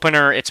 home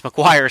opener. It's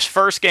McGuire's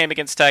first game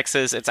against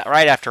Texas. It's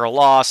right after a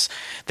loss.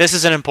 This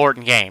is an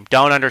important game.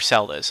 Don't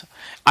undersell this.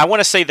 I want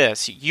to say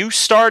this. You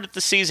started the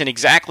season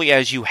exactly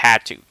as you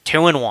had to.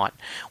 2-1.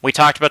 We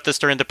talked about this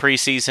during the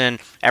preseason.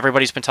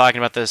 Everybody's been talking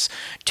about this.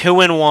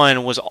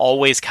 2-1 was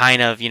always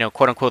kind of,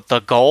 quote unquote,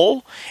 the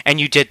goal, and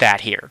you did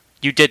that here.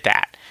 You did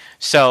that.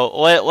 So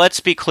let's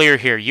be clear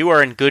here. You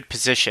are in good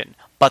position.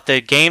 But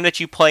the game that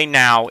you play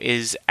now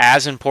is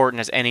as important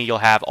as any you'll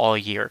have all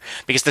year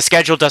because the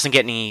schedule doesn't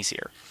get any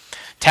easier.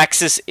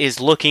 Texas is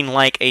looking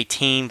like a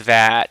team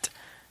that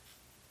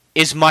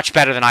is much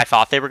better than I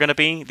thought they were going to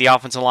be. The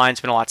offensive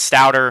line's been a lot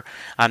stouter.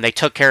 They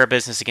took care of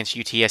business against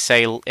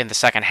UTSA in the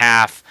second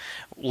half,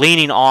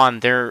 leaning on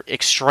their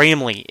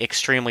extremely,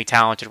 extremely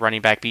talented running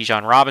back,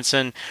 Bijan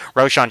Robinson.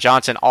 Roschon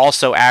Johnson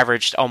also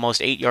averaged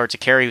almost 8 yards a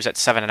carry. He was at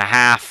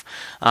 7.5.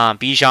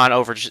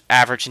 Bijan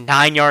averaged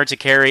 9 yards a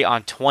carry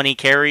on 20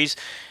 carries.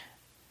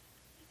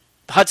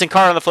 Hudson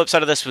Card on the flip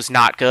side of this was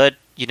not good.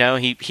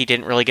 he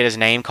didn't really get his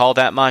name called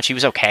that much. He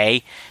was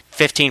okay.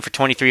 15 for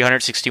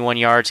 2,361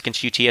 yards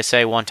against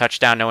UTSA, 1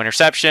 touchdown, no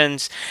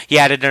interceptions. He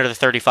added another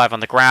 35 on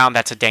the ground.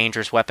 That's a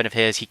dangerous weapon of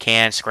his. He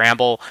can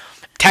scramble.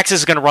 Texas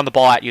is going to run the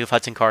ball at you if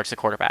Hudson Card's the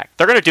quarterback.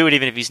 They're going to do it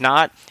even if he's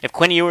not. If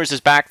Quinn Ewers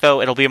is back,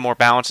 though, it'll be a more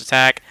balanced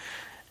attack.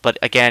 But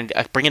again,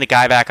 bringing a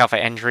guy back off an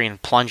injury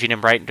and plunging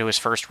him right into his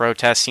first road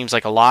test seems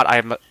like a lot.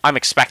 I'm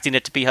expecting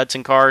it to be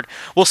Hudson Card.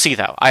 We'll see,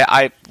 though.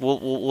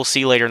 We'll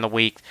see later in the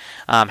week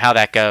how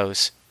that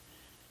goes.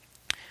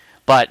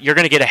 But you're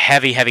going to get a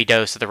heavy, heavy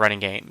dose of the running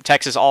game.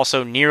 Texas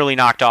also nearly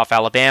knocked off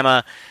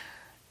Alabama.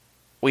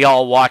 We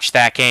all watched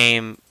that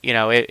game.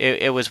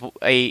 It was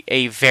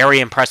a very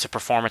impressive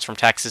performance from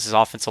Texas's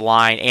offensive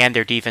line and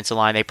their defensive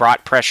line. They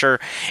brought pressure,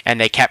 and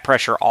they kept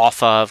pressure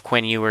off of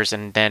Quinn Ewers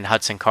and then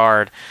Hudson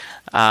Card.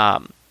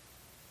 The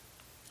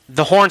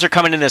Horns are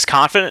coming in this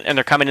confident, and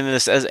they're coming in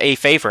this as a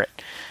favorite,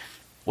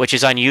 which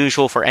is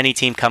unusual for any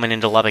team coming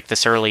into Lubbock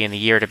this early in the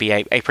year to be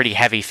a pretty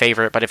heavy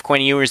favorite. But if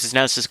Quinn Ewers is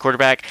announced as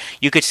quarterback,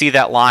 you could see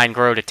that line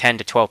grow to 10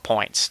 to 12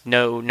 points.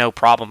 No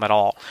problem at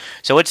all.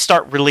 So let's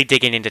start really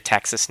digging into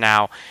Texas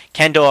now.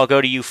 Kendall, I'll go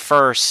to you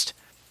first.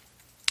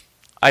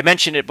 I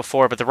mentioned it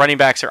before, but the running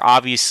backs are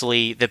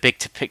obviously the big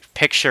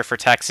picture for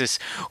Texas.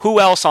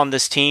 Who else on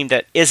this team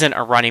that isn't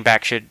a running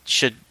back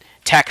should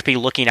Tech be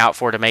looking out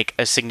for to make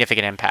a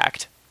significant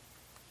impact?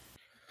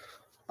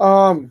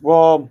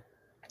 Well,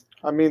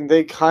 I mean,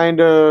 they kind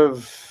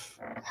of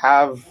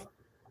have.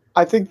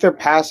 I think their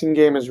passing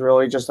game is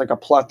really just like a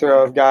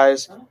plethora of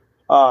guys.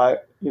 They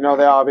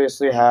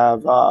obviously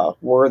have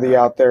Worthy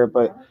out there,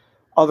 but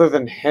other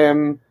than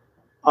him,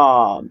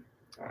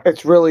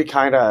 it's really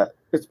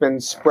it's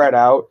been spread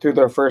out through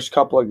their first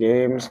couple of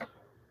games.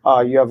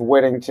 You have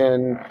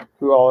Whittington,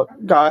 who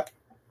got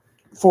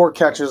 4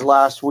 catches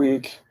last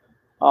week,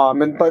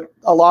 but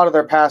a lot of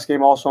their pass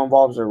game also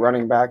involves their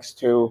running backs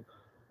too.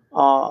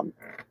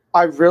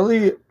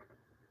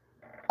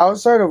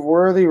 Outside of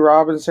Worthy,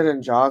 Robinson,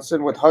 and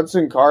Johnson, with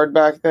Hudson Card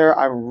back there,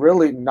 I'm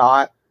really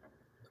not.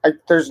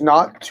 There's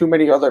not too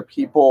many other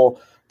people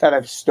that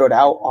have stood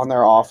out on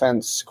their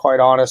offense, quite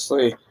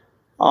honestly.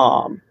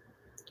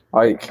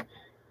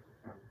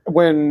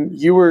 When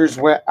Ewers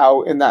went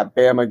out in that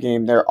Bama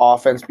game, their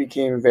offense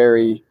became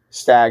very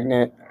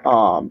stagnant.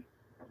 And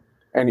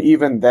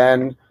even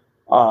then,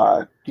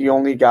 the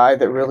only guy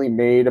that really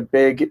made a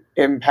big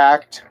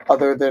impact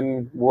other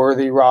than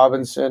Worthy,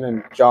 Robinson,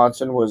 and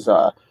Johnson was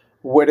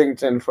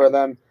Whittington for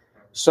them.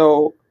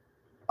 So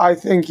I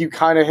think you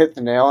kind of hit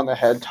the nail on the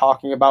head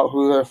talking about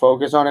who they're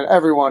focused on. And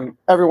everyone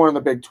in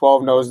the Big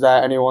 12 knows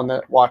that. Anyone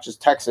that watches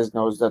Texas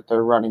knows that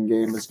their running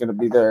game is going to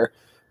be their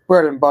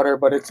bread and butter.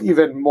 But it's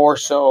even more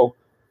so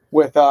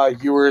with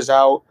Ewers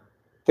out.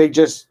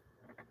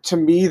 To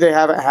me, they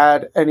haven't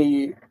had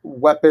any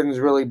weapons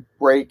really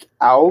break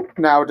out.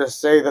 Now, to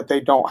say that they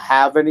don't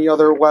have any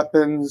other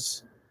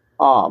weapons,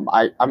 I'm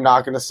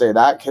not going to say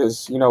that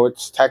because,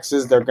 it's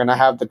Texas. They're going to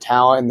have the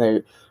talent, and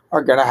they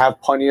are going to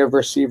have plenty of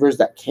receivers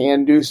that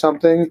can do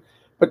something.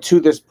 But to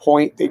this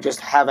point, they just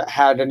haven't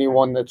had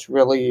anyone that's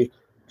really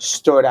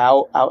stood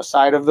out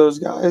outside of those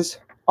guys.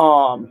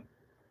 But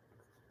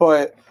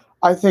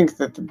I think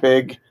that the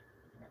big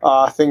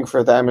thing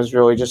for them is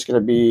really just going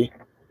to be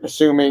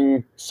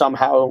assuming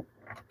somehow,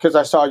 because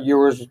I saw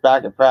Ewers was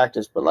back at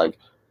practice, but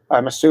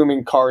I'm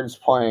assuming Card's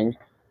playing.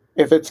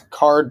 If it's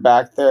Card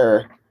back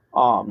there,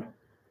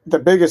 the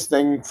biggest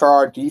thing for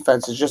our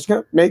defense is just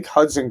going to make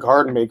Hudson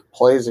Card make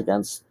plays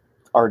against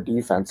our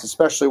defense,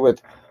 especially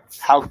with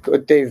how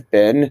good they've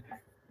been.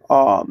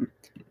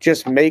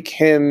 Just make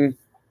him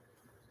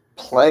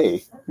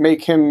play,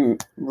 make him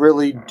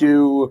really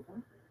do,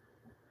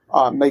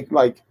 make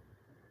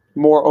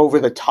more over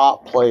the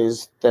top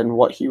plays than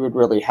what he would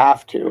really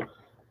have to,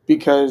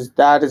 because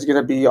that is going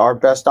to be our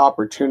best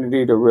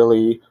opportunity to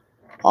really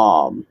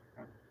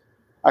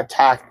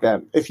attack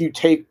them. If you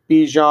take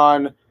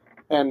Bijan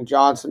and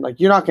Johnson,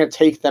 you're not going to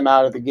take them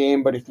out of the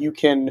game, but if you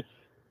can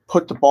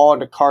put the ball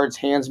into Card's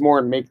hands more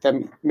and make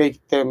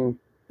them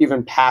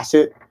even pass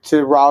it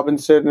to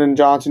Robinson and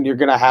Johnson, you're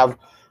going to have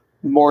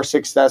more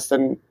success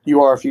than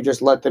you are if you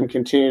just let them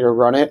continue to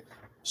run it.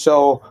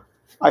 So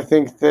I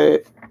think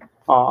that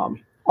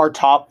our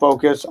top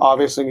focus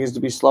obviously needs to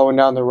be slowing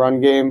down the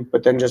run game,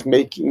 but then just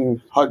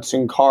making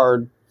Hudson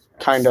Card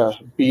kind of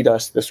beat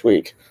us this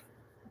week.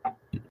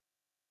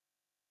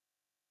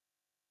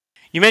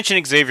 You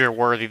mentioned Xavier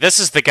Worthy. This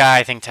is the guy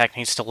I think Tech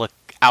needs to look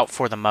out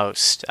for the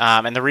most.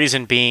 And the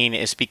reason being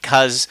is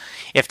because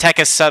if Tech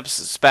is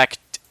suspect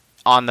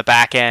on the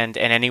back end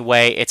in any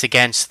way, it's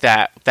against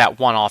that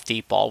one-off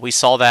deep ball. We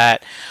saw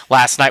that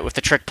last night with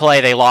the trick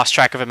play. They lost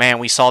track of a man.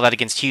 We saw that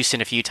against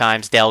Houston a few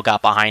times. Dale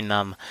got behind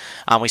them.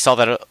 We saw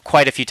that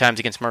quite a few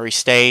times against Murray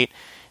State.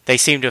 They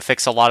seem to have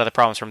fixed a lot of the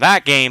problems from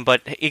that game,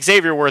 but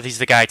Xavier Worthy's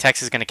the guy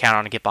Texas is going to count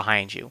on to get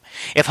behind you.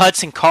 If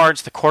Hudson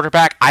Card's the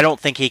quarterback, I don't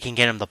think he can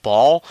get him the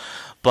ball,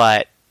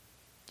 but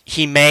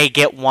he may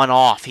get one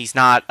off. He's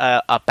not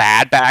a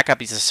bad backup.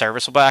 He's a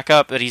serviceable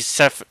backup, but he's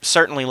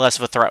certainly less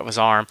of a threat with his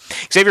arm.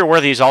 Xavier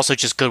Worthy is also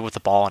just good with the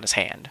ball in his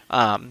hand.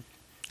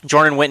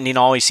 Jordan Whitney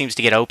always seems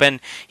to get open.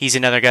 He's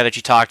another guy that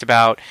you talked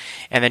about.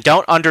 And then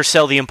don't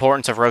undersell the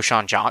importance of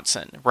Roschon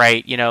Johnson,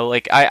 right? You know,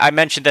 like I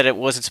mentioned that it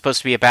wasn't supposed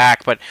to be a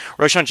back, but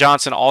Roschon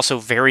Johnson also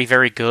very,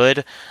 very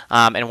good.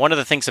 And one of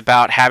the things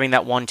about having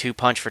that 1-2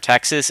 punch for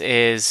Texas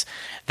is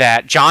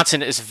that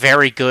Johnson is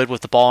very good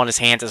with the ball in his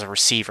hands as a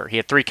receiver. He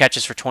had 3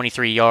 catches for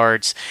 23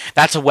 yards.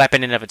 That's a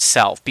weapon in and of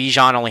itself.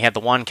 Bijan only had the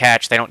 1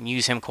 catch. They don't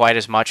use him quite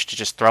as much to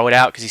just throw it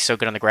out because he's so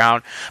good on the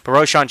ground. But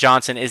Roschon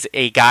Johnson is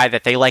a guy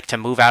that they like to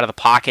move out of the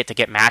pocket to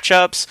get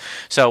matchups.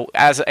 So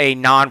as a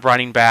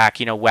non-running back,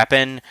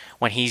 weapon,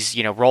 when he's,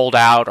 rolled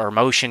out or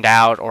motioned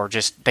out or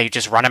they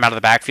just run him out of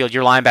the backfield,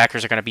 your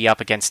linebackers are going to be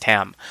up against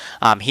him.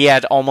 He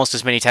had almost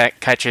as many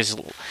catches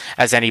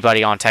as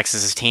anybody on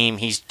Texas's team.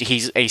 He's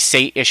a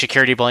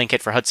security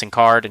blanket for Hudson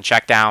Card and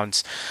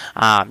checkdowns.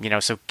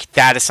 So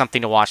that is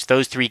something to watch.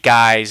 Those 3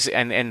 guys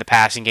in the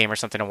passing game are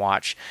something to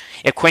watch.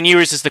 If Quinn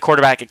Ewers is the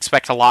quarterback,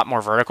 expect a lot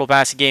more vertical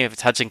passing game. If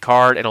it's Hudson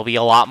Card, it'll be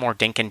a lot more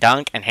dink and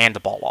dunk and hand the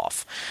ball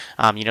off.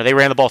 They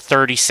ran the ball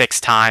 36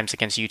 times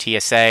against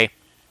UTSA.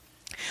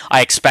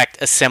 I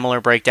expect a similar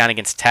breakdown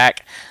against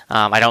Tech.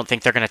 I don't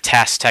think they're going to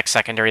test Tech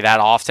secondary that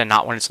often,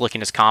 not when it's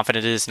looking as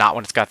confident it is, not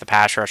when it's got the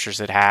pass rushers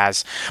it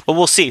has. But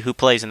we'll see who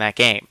plays in that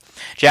game.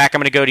 Jack, I'm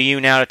going to go to you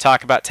now to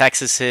talk about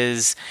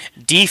Texas's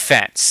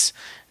defense.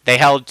 They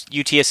held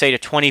UTSA to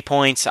 20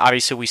 points.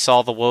 Obviously, we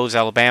saw the woes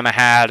Alabama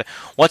had.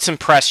 What's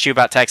impressed you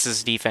about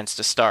Texas's defense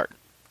to start?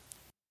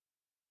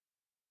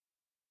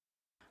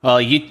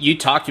 Well, you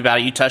talked about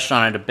it. You touched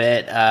on it a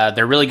bit.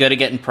 They're really good at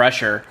getting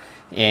pressure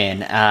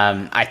in.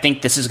 I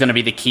think this is going to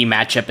be the key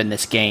matchup in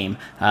this game.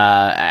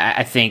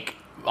 I think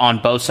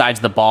on both sides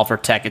of the ball for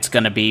Tech, it's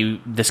going to be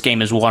this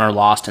game is won or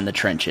lost in the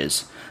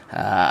trenches.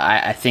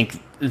 I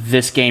think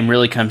this game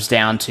really comes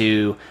down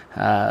to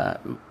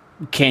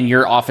can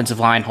your offensive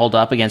line hold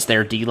up against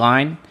their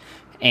D-line,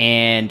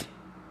 and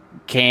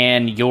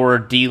can your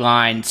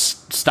D-line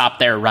stop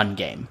their run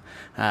game?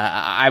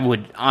 I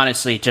would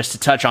honestly, just to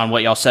touch on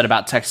what y'all said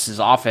about Texas's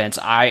offense,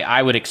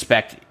 I would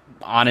expect,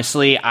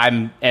 honestly,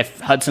 if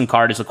Hudson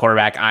Card is the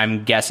quarterback,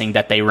 I'm guessing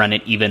that they run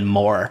it even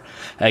more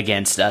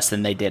against us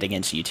than they did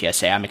against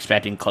UTSA. I'm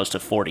expecting close to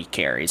 40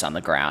 carries on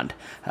the ground.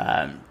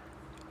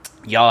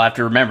 Y'all have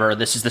to remember,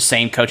 this is the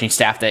same coaching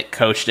staff that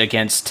coached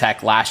against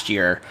Tech last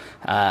year,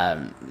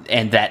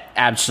 and that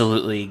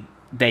absolutely,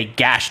 they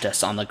gashed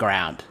us on the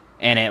ground,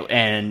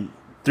 and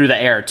through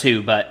the air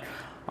too, but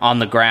on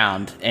the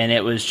ground, and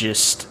it was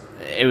just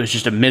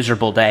a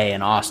miserable day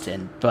in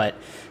Austin. But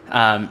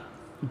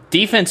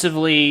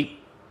defensively,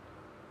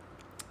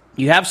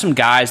 you have some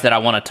guys that I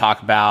want to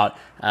talk about.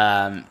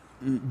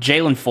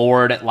 Jalen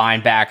Ford at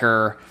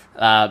linebacker,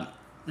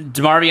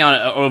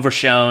 DeMarvion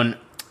Overshown.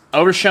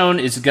 Overshown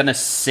is going to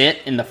sit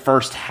in the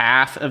first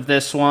half of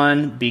this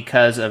one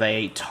because of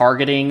a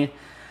targeting,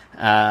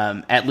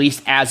 at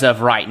least as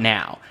of right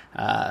now.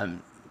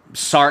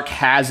 Sark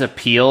has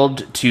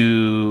appealed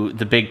to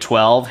the Big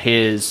 12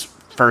 his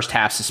first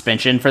half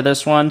suspension for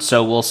this one,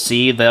 so we'll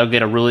see. They'll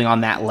get a ruling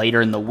on that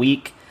later in the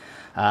week.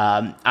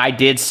 I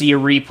did see a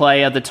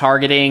replay of the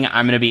targeting.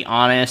 I'm going to be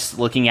honest,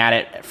 looking at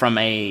it from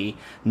a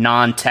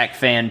non-Tech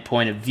fan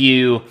point of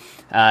view,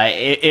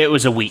 it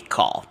was a weak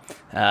call.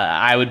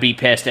 I would be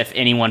pissed if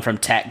anyone from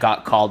Tech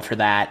got called for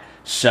that,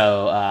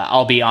 so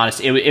I'll be honest,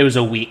 it was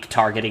a weak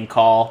targeting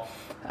call.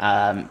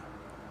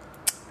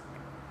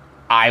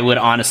 I would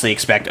honestly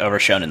expect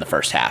Overshown in the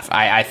first half.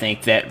 I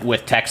think that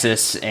with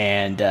Texas,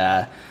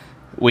 and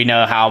we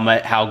know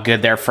how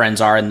good their friends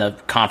are in the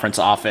conference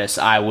office,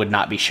 I would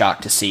not be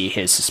shocked to see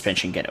his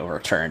suspension get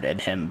overturned and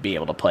him be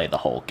able to play the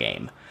whole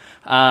game.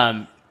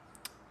 Their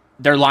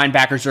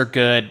linebackers are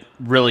good,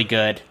 really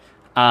good.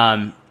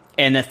 And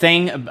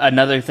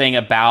another thing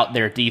about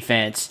their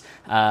defense,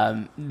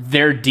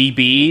 their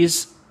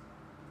DBs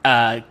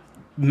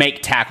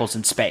make tackles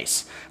in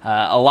space.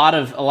 A lot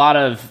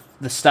of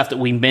the stuff that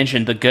we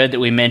mentioned, the good that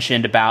we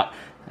mentioned about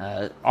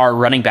our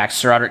running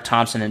backs, SirRoderick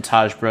Thompson and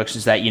Taj Brooks,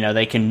 is that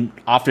they can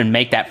often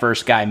make that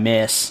first guy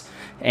miss,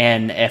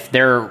 and if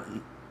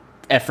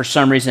for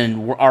some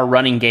reason our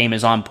running game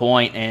is on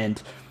point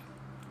and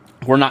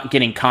we're not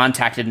getting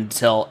contacted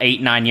until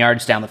 8-9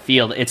 yards down the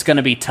field, it's going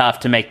to be tough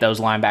to make those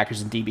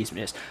linebackers and DBs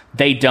miss.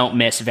 They don't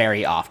miss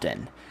very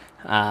often.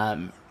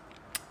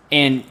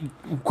 And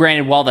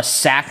granted, while the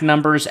sack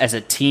numbers as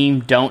a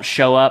team don't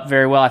show up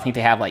very well, I think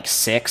they have like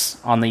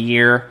 6 on the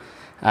year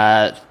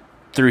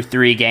through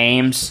 3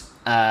 games.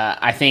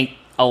 I think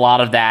a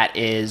lot of that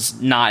is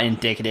not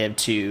indicative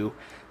to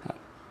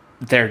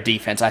their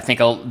defense. I think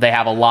they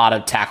have a lot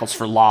of tackles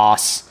for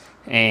loss.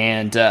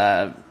 And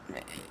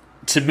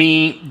to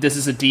me, this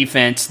is a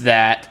defense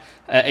that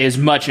is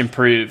much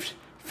improved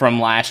from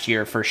last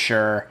year for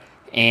sure.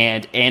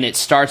 And it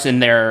starts in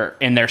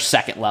their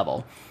second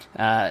level.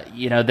 A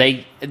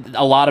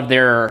lot of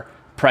their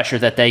pressure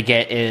that they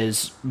get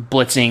is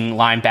blitzing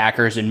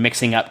linebackers and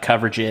mixing up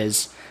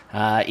coverages,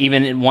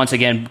 even once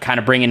again kind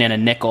of bringing in a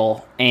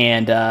nickel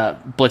and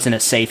blitzing a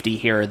safety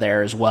here or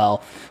there as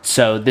well.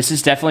 So this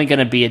is definitely going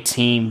to be a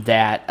team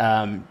that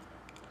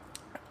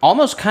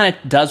almost kind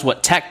of does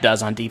what Tech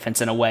does on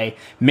defense in a way,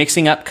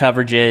 mixing up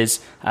coverages,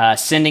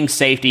 sending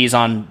safeties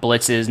on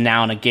blitzes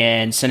now and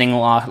again, sending a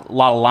lot of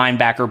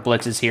linebacker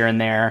blitzes here and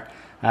there,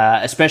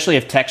 especially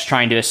if Tech's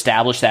trying to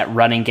establish that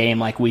running game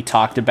like we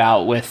talked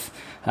about with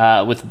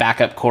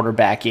backup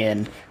quarterback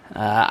in.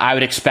 I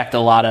would expect a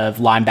lot of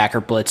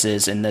linebacker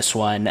blitzes in this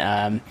one.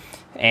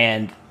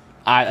 And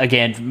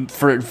again,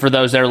 for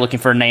those that are looking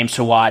for names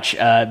to watch,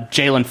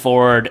 Jalen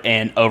Ford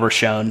and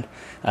Overshown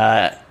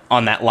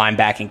on that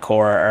linebacking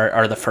core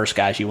are the first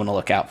guys you want to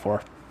look out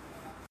for.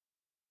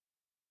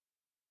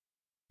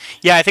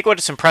 Yeah, I think what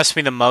has impressed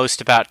me the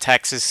most about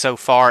Texas so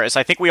far is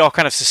I think we all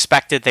kind of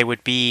suspected they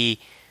would be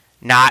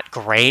not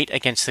great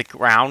against the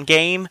ground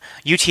game.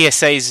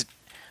 UTSA's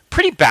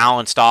pretty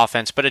balanced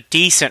offense, but a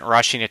decent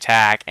rushing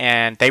attack,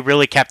 and they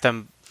really kept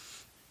them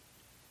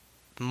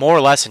more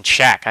or less in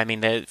check. I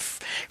mean,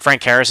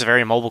 Frank Harris is a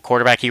very mobile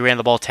quarterback. He ran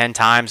the ball 10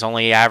 times,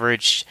 only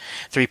averaged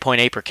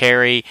 3.8 per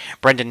carry.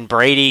 Brendan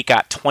Brady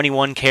got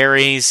 21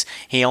 carries.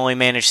 He only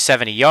managed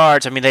 70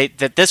 yards. I mean,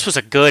 this was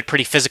a good,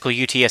 pretty physical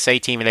UTSA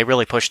team, and they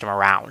really pushed them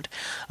around.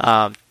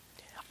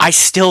 I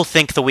still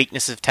think the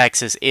weakness of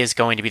Texas is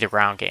going to be the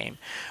ground game,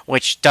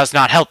 which does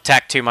not help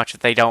Tech too much if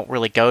they don't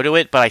really go to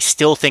it, but I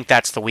still think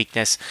that's the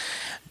weakness.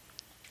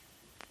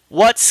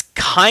 What's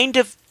kind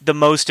of the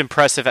most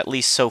impressive, at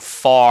least so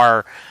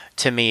far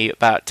to me,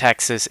 about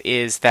Texas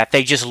is that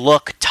they just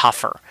look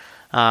tougher.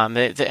 In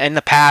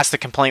the past, the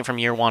complaint from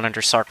year one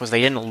under Sark was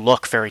they didn't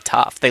look very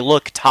tough. They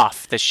look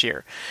tough this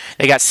year.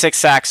 They got 6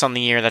 sacks on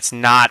the year. That's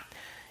not,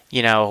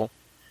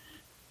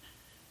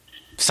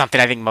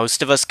 something I think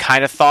most of us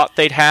kind of thought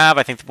they'd have.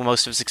 I think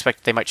most of us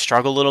expected they might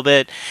struggle a little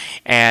bit,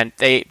 and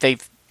they've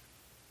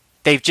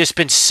just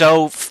been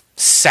so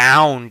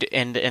sound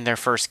in their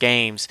first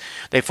games.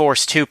 They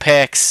forced 2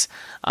 picks.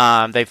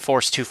 They've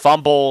forced 2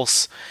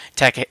 fumbles.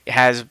 Tech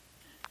has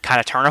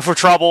kind of turnover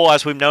trouble,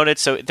 as we've noted.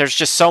 So there's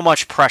just so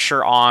much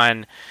pressure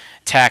on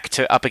Tech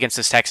up against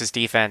this Texas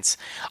defense.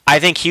 I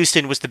think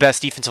Houston was the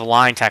best defensive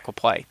line Tech will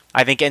play.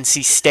 I think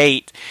NC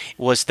State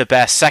was the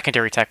best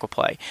secondary Tech will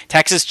play.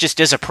 Texas just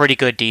is a pretty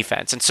good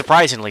defense, and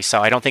surprisingly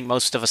so. I don't think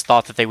most of us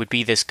thought that they would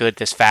be this good,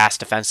 this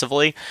fast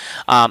defensively.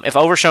 If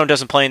Overshown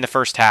doesn't play in the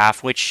first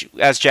half, which,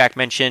 as Jack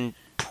mentioned,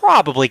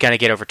 probably going to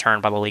get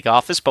overturned by the league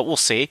office, but we'll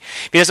see.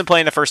 If he doesn't play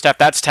in the first half,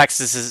 that's Tech's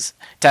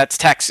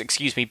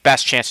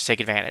best chance to take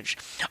advantage.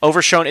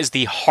 Overshown is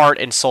the heart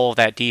and soul of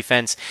that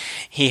defense.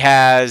 He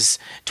has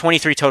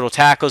 23 total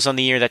tackles on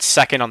the year. That's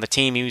second on the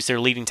team. He was their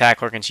leading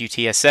tackler against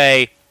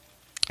UTSA.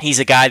 He's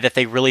a guy that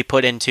they really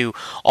put into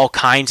all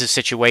kinds of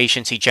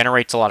situations. He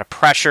generates a lot of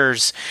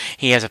pressures.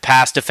 He has a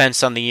pass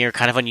defense on the year,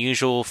 kind of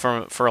unusual for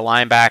a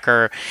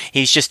linebacker.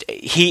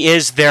 He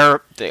is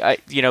their,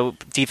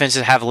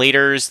 defenses have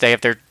leaders. They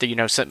have their,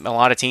 a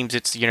lot of teams,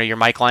 it's, your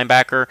Mike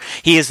linebacker.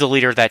 He is the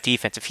leader of that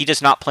defense. If he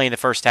does not play in the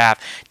first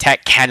half,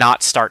 Tech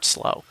cannot start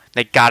slow.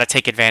 They got to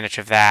take advantage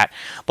of that.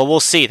 But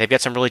we'll see. They've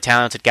got some really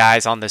talented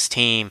guys on this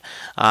team.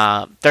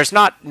 There's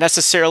not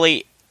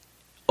necessarily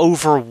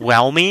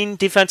overwhelming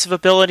defensive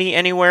ability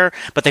anywhere,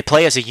 but they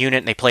play as a unit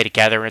and they play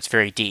together, and it's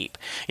very deep.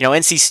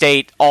 NC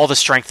State, all the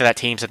strength of that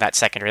team's in that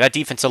secondary. That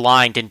defensive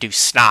line didn't do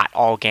snot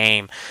all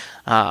game,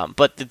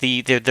 but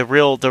the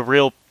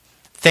real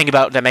thing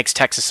about that makes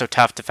Texas so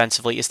tough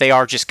defensively is they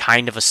are just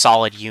kind of a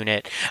solid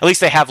unit. At least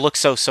they have looked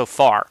so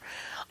far.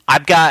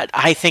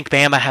 I think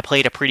Bama had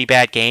played a pretty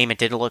bad game and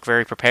didn't look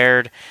very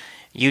prepared.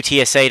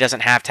 UTSA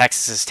doesn't have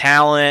Texas's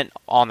talent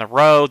on the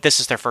road. This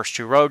is their first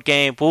true road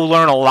game. We'll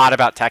learn a lot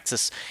about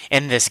Texas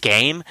in this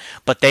game,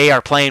 but they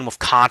are playing with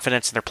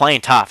confidence and they're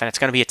playing tough, and it's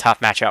going to be a tough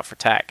matchup for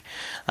Tech.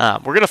 We're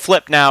going to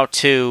flip now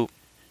to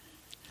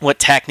what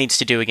Tech needs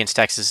to do against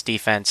Texas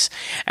defense,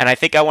 and I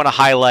think I want to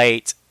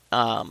highlight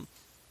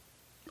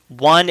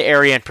one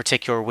area in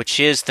particular, which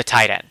is the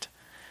tight end.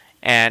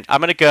 And I'm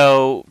going to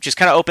go just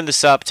kind of open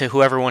this up to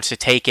whoever wants to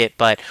take it,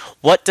 but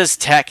what does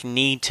Tech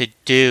need to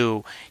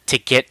do to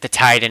get the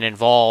tight end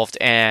involved,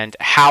 and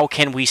how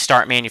can we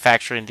start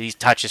manufacturing these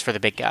touches for the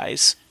big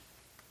guys?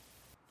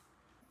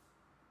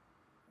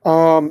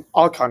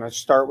 I'll kind of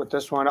start with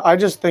this one. I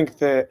just think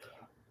that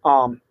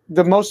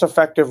the most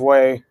effective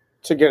way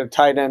to get a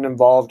tight end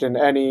involved in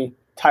any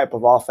type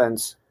of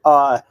offense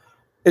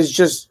is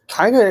just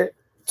kind of,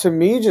 to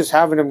me, just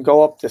having them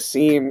go up the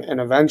seam, and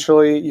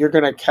eventually you're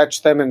going to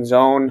catch them in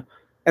zone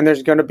and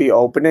there's going to be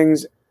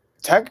openings.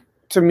 Tech,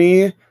 to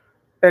me,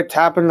 it's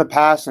happened in the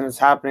past and it's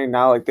happening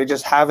now. Like, they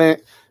just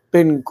haven't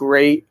been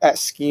great at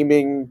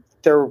scheming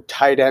their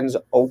tight ends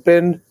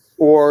open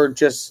or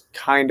just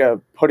kind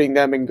of putting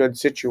them in good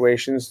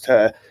situations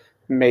to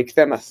make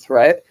them a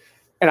threat.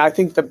 And I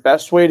think the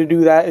best way to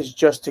do that is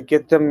just to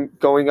get them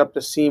going up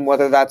the seam,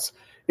 whether that's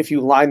if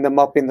you line them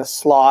up in the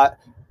slot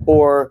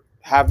or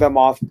have them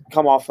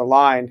come off the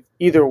line.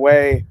 Either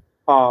way,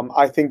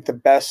 I think the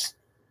best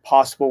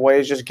possible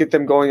way is just get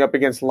them going up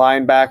against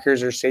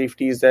linebackers or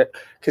safeties,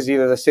 because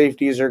either the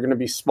safeties are going to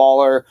be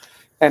smaller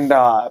and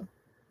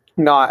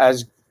not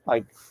as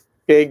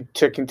big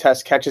to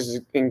contest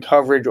catches in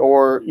coverage,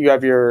 or you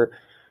have your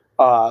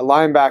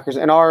linebackers.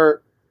 And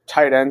our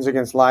tight ends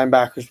against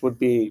linebackers would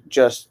be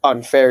just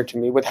unfair to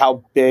me with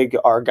how big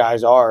our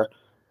guys are.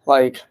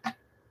 Like,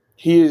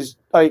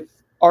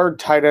 our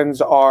tight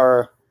ends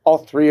are, all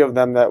three of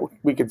them that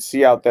we could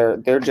see out there,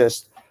 they're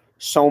just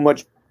so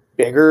much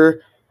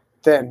bigger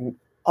than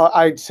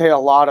I'd say a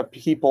lot of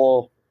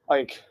people,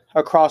 like,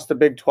 across the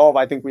Big 12.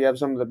 I think we have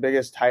some of the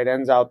biggest tight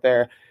ends out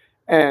there,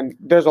 and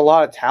there's a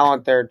lot of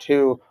talent there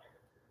too.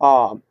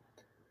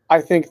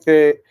 I think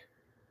that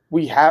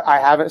I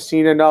haven't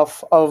seen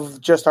enough of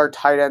just our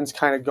tight ends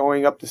kind of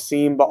going up the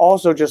seam, but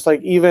also just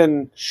like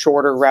even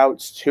shorter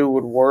routes too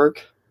would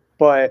work.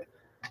 But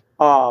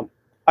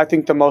I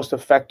think the most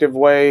effective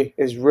way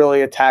is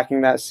really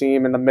attacking that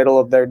seam in the middle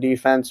of their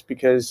defense,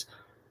 because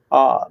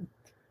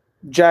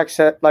Jack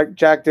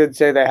did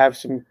say they have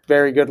some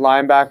very good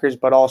linebackers,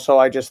 but also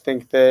I just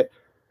think that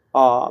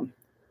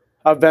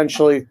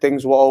eventually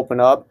things will open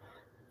up,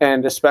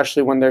 and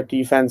especially when their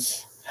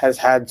defense has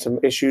had some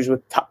issues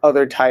with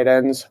other tight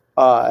ends.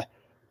 I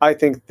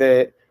think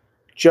that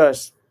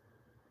just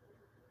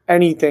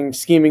anything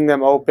scheming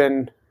them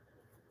open,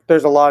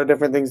 there's a lot of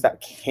different things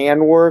that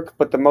can work,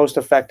 but the most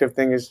effective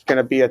thing is going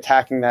to be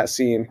attacking that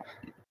seam.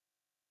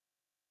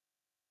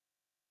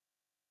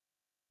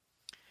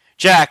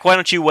 Jack, why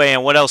don't you weigh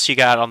in? What else you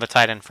got on the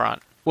tight end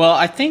front? Well,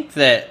 I think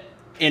that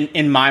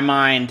in my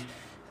mind,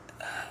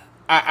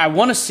 I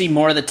want to see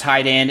more of the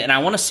tight end, and I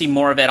want to see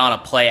more of it on a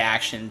play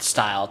action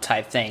style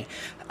type thing.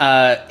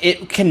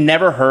 It can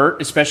never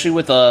hurt, especially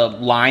with a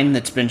line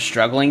that's been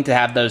struggling, to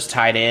have those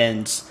tight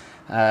ends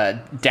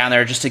down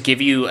there just to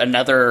give you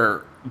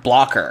another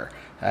blocker.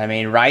 I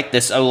mean, right?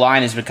 This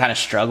O-line has been kind of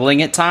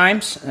struggling at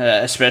times,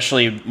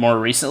 especially more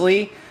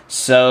recently.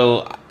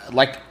 So,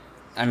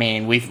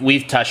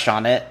 we've touched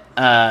on it.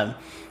 A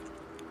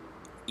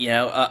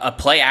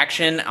play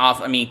action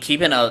off. I mean,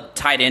 keeping a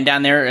tight end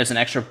down there as an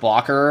extra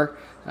blocker,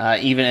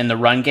 even in the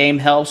run game,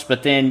 helps.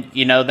 But then,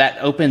 that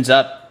opens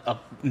up a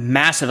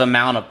massive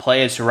amount of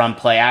plays to run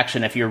play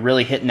action if you're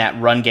really hitting that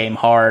run game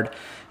hard.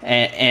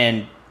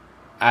 And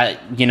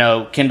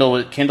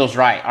Kendall's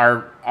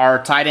right.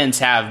 Our tight ends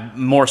have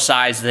more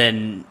size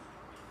than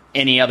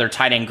any other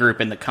tight end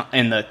group in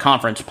the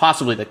conference,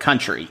 possibly the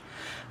country.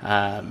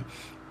 And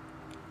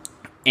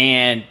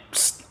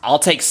I'll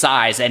take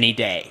size any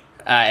day.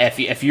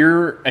 If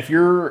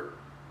you're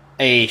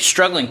a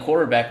struggling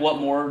quarterback, what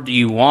more do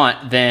you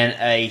want than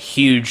a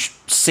huge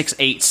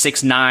 6'8",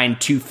 6'9",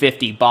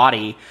 250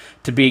 body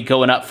to be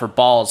going up for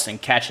balls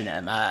and catching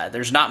them?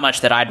 There's not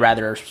much that I'd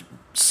rather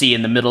see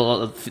in the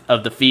middle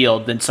of the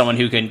field than someone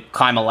who can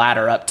climb a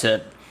ladder up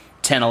to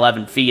 10,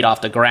 11 feet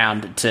off the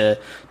ground to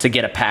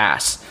get a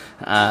pass.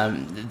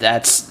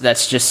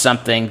 That's just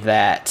something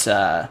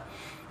that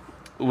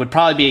would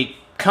probably be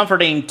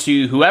comforting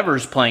to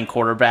whoever's playing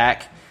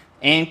quarterback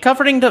and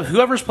comforting to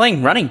whoever's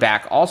playing running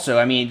back also.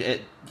 I mean,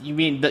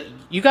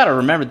 you got to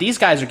remember, these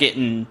guys are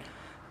getting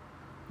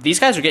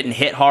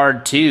hit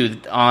hard too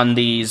on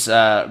these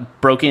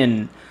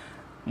broken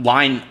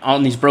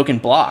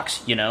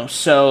blocks,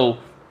 So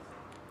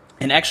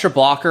an extra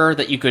blocker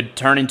that you could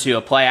turn into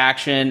a play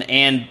action,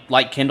 and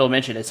like Kendall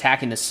mentioned,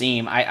 attacking the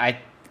seam.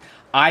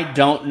 I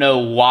don't know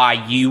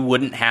why you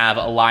wouldn't have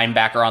a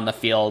linebacker on the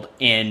field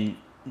in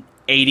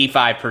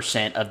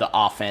 85% of the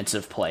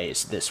offensive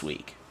plays this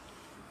week.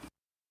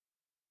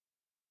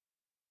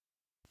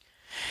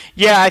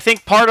 Yeah, I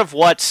think part of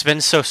what's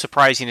been so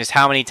surprising is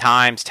how many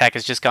times Tech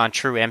has just gone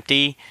true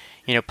empty.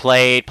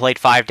 Played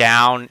 5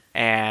 down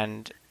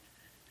and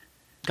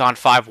gone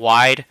 5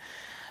 wide.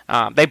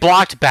 They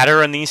blocked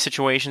better in these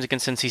situations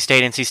against NC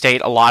State. NC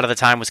State a lot of the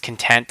time was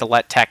content to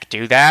let Tech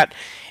do that.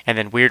 And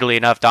then weirdly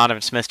enough,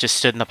 Donovan Smith just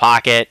stood in the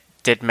pocket,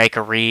 did make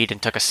a read,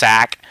 and took a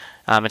sack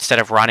instead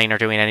of running or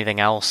doing anything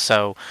else.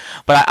 So,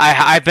 but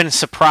I've been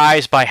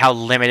surprised by how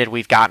limited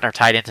we've gotten our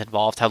tight ends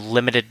involved, how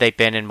limited they've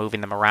been in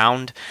moving them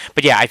around.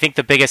 But yeah, I think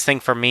the biggest thing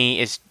for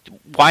me is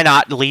why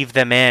not leave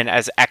them in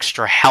as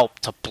extra help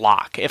to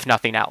block, if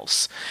nothing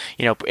else.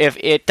 If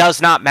it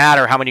does not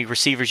matter how many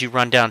receivers you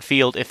run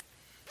downfield if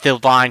the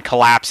line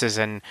collapses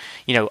in,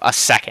 a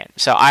second.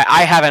 So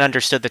I haven't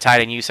understood the tight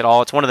end use at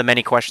all. It's one of the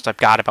many questions I've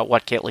got about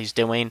what Kittley's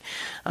doing.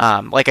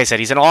 Like I said,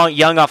 he's a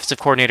young offensive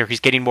coordinator. He's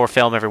getting more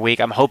film every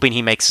week. I'm hoping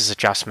he makes his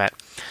adjustment.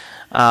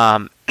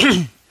 Now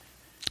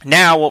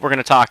what we're going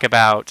to talk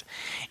about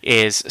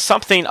is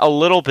something a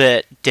little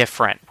bit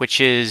different,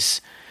 which is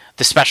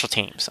the special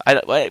teams.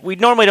 We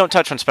normally don't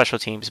touch on special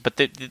teams, but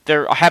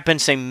there have been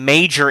some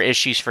major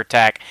issues for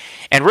Tech,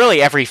 and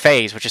really every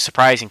phase, which is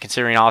surprising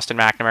considering Austin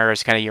McNamara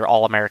is kind of your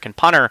all-American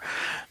punter.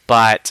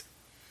 But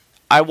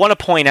I want to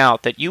point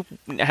out that you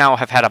now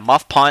have had a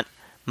muff punt,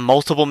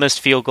 multiple missed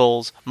field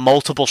goals,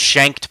 multiple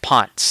shanked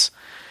punts.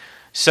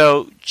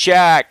 So,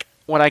 Jack,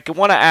 what I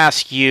want to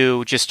ask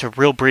you just to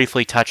real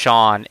briefly touch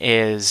on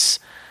is...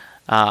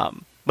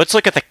 let's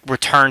look at the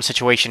return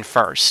situation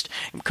first.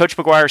 Coach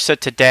McGuire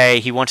said today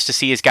he wants to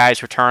see his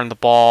guys return the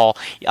ball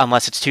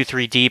unless it's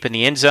 2-3 deep in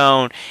the end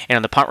zone, and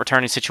in the punt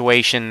returning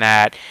situation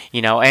that,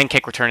 and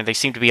kick returning, they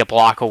seem to be a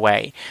block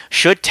away.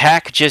 Should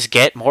Tech just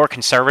get more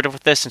conservative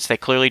with this since they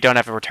clearly don't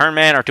have a return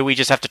man, or do we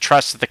just have to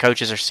trust that the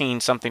coaches are seeing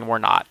something we're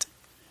not?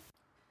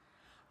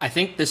 I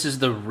think this is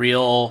the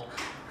real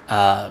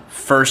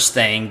first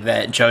thing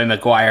that Joey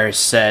McGuire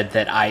said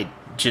that I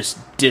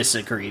just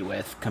disagree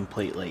with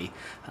completely.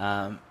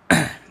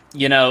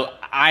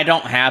 I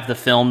don't have the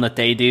film that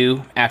they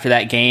do after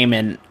that game,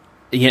 and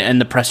in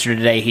the presser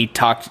today, he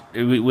talked,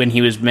 when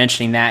he was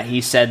mentioning that,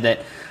 he said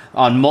that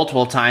on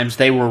multiple times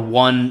they're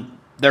one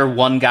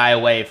guy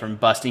away from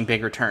busting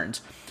big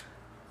returns.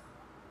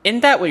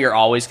 Isn't that what you're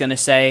always going to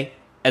say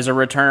as a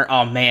returner?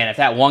 Oh man, if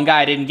that one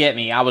guy didn't get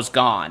me, I was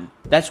gone.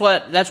 That's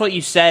what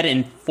you said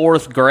in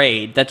 4th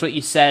grade. That's what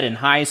you said in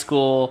high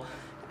school.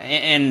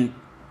 And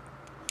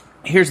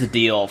here's the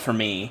deal for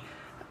me.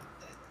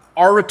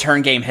 Our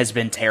return game has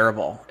been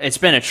terrible. It's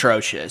been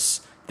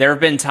atrocious. There have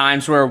been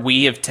times where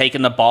we have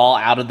taken the ball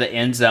out of the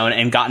end zone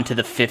and gotten to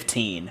the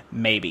 15,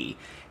 maybe.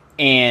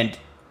 And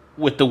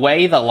with the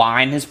way the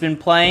line has been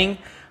playing,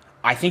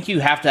 I think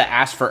you have to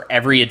ask for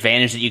every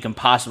advantage that you can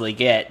possibly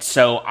get.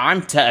 So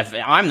I'm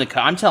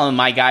telling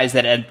my guys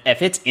that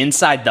if it's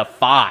inside the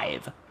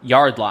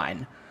 5-yard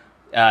line,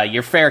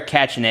 you're fair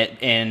catching it,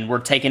 and we're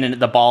taking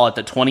the ball at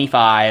the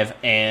 25,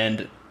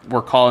 and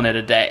we're calling it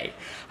a day.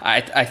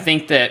 I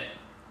think that,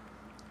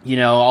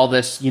 all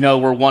this,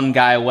 we're one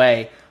guy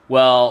away.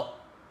 Well,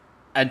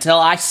 until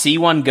I see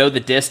one go the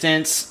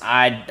distance,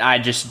 I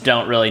just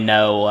don't really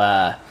know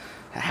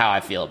how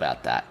I feel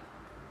about that.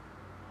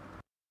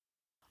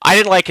 I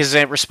didn't like his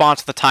response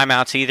to the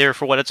timeouts either,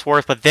 for what it's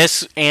worth, but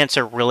this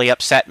answer really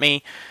upset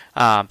me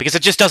because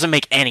it just doesn't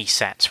make any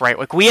sense, right?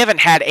 Like, we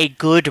haven't had a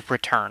good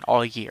return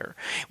all year.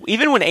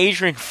 Even when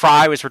Adrian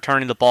Fry was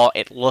returning the ball,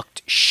 it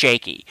looked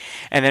shaky.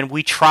 And then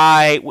we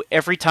try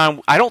every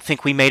time. I don't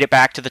think we made it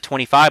back to the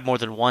 25 more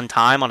than one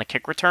time on a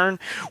kick return.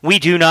 We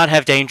do not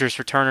have dangerous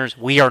returners.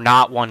 We are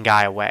not one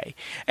guy away.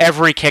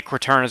 Every kick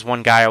return is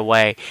one guy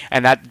away,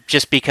 and that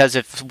just because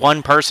if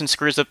one person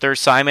screws up their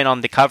assignment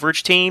on the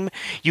coverage team,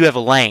 you have a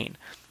lane.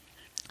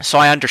 So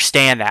I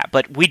understand that,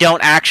 but we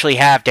don't actually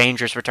have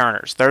dangerous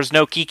returners. There's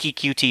no Kiki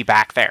QT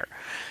back there.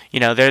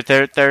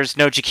 There's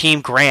no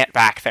Jakeem Grant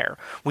back there.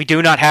 We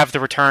do not have the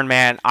return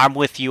man. I'm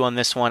with you on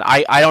this one.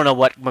 I don't know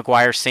what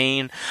McGuire's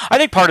seeing. I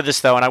think part of this,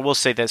 though, and I will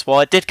say this,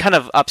 while it did kind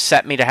of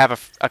upset me to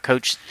have a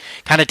coach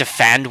kind of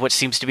defend what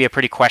seems to be a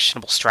pretty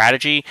questionable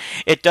strategy,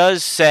 it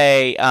does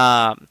say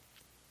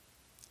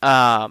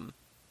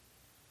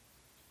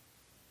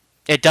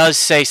it does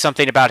say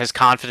something about his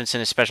confidence in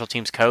his special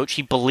teams coach.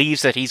 He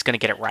believes that he's going to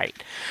get it right.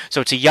 So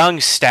it's a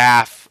young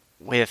staff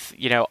with,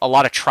 a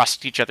lot of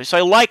trust in each other. So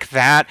I like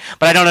that,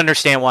 but I don't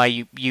understand why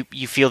you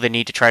feel the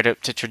need to try to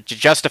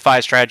justify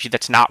a strategy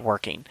that's not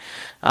working.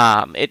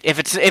 If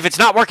it's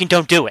not working,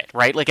 don't do it,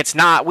 right? Like, it's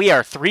not. We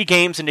are 3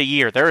 games into a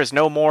year. There is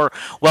no more,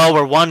 well,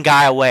 we're one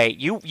guy away.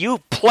 You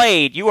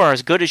played. You are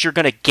as good as you're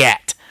going to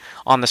get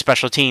on the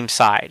special teams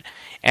side.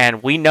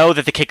 And we know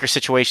that the kicker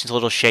situation is a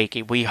little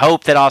shaky. We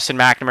hope that Austin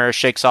McNamara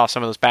shakes off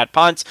some of those bad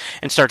punts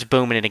and starts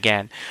booming it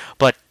again.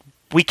 But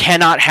we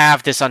cannot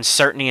have this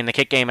uncertainty in the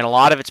kick game, and a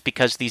lot of it's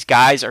because these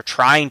guys are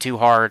trying too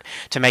hard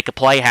to make a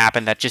play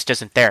happen that just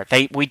isn't there.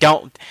 We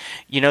don't,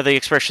 the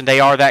expression,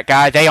 they are that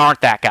guy. They aren't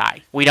that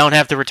guy. We don't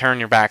have the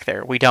returner back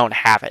there. We don't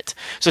have it.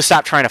 So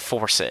stop trying to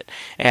force it.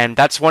 And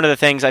that's one of the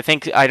things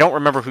I don't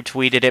remember who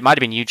tweeted. It might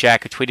have been you,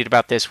 Jack, who tweeted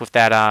about this with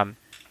that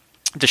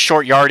the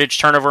short yardage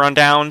turnover on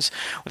downs,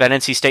 with that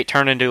NC State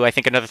turn into, I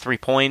think, another 3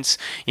 points,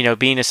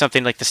 being as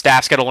something like the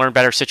staff's got to learn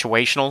better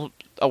situational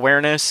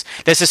awareness.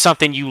 This is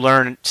something you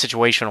learn,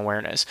 situational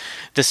awareness.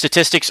 The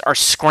statistics are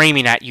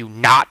screaming at you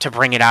not to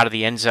bring it out of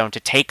the end zone, to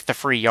take the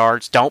free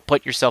yards. Don't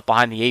put yourself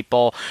behind the 8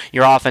 ball.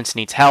 Your offense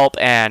needs help,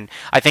 and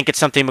I think it's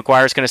something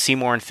McGuire's going to see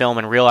more in film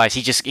and realize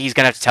he's going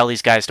to have to tell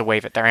these guys to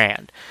wave at their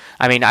hand.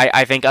 I mean,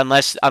 I think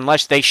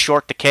unless they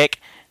short the kick,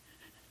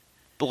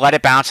 let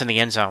it bounce in the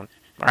end zone.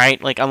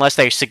 Right? Like, unless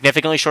they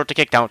significantly short the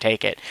kick, don't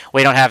take it.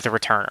 We don't have the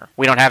returner.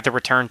 We don't have the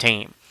return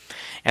team.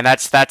 And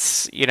that's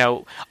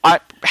I'm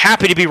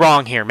happy to be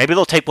wrong here. Maybe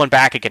they'll take one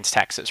back against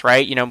Texas,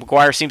 right?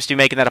 McGuire seems to be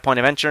making that a point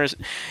of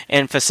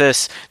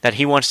emphasis that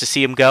he wants to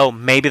see him go.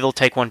 Maybe they'll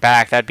take one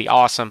back. That'd be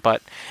awesome.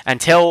 But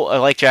until,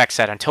 like Jack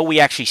said, until we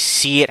actually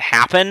see it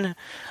happen,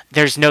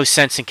 there's no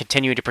sense in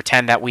continuing to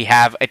pretend that we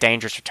have a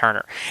dangerous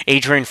returner.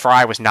 Adrian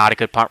Fry was not a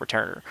good punt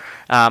returner.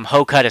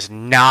 Hokut is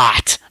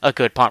not a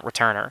good punt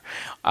returner.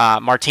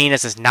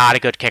 Martinez is not a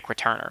good kick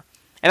returner.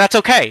 And that's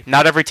okay.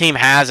 Not every team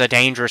has a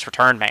dangerous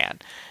return man.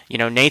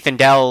 Nathan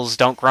Dells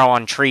don't grow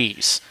on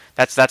trees.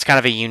 That's kind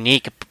of a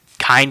unique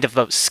kind of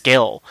a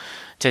skill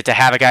to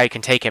have a guy who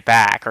can take it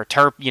back, or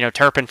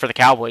Turpin for the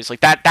Cowboys. Like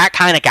that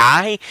kind of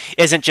guy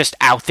isn't just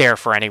out there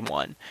for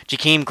anyone.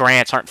 Jakeem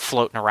Grants aren't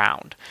floating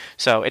around.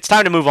 So it's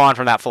time to move on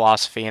from that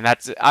philosophy, and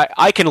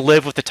I can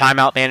live with the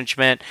timeout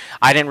management.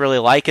 I didn't really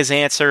like his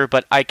answer,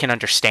 but I can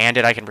understand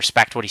it. I can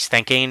respect what he's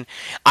thinking.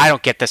 I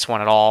don't get this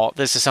one at all.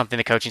 This is something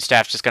the coaching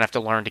staff's just going to have to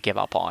learn to give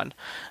up on.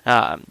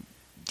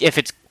 If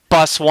it's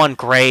bus one,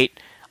 great.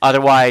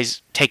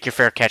 Otherwise, take your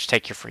fair catch,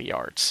 take your free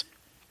yards.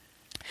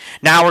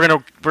 Now we're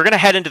gonna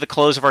head into the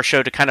close of our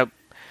show to kind of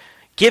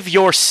give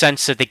your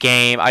sense of the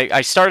game.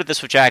 I started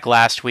this with Jack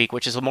last week,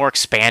 which is a more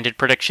expanded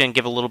prediction,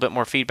 give a little bit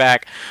more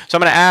feedback. So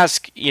I'm going to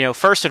ask,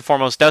 first and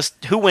foremost,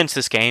 who wins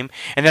this game?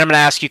 And then I'm going to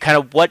ask you kind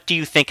of what do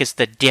you think is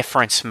the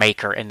difference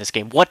maker in this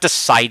game? What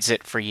decides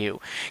it for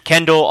you?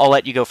 Kendall, I'll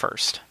let you go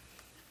first.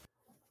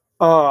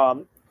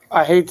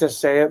 I hate to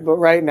say it, but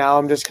right now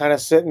I'm just kind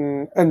of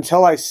sitting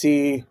until I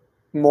see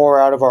more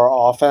out of our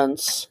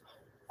offense.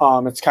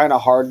 It's kind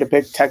of hard to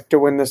pick Tech to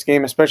win this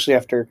game, especially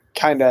after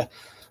kind of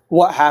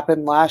what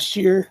happened last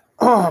year.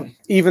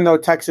 Even though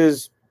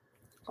Texas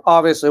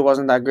obviously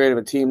wasn't that great of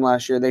a team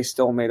last year, they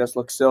still made us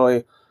look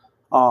silly.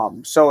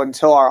 So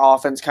until our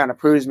offense kind of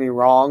proves me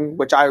wrong,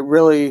 which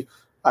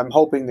I'm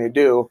hoping they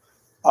do,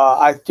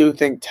 I do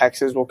think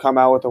Texas will come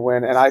out with a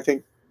win.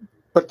 And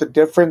but the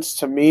difference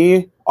to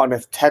me on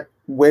if Tech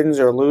wins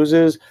or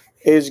loses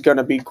is going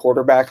to be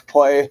quarterback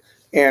play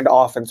and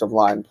offensive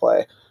line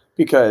play,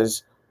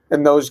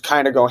 and those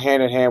kind of go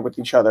hand in hand with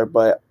each other.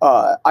 But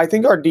I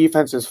think our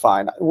defense is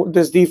fine.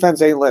 This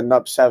defense ain't letting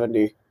up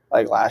 70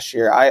 like last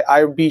year.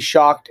 I would be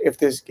shocked if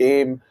this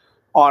game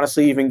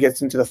honestly even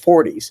gets into the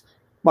 40s,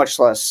 much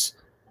less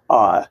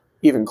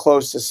even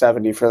close to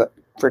 70 for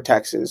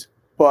Texas.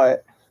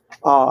 But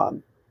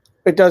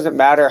it doesn't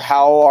matter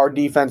how our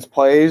defense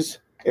plays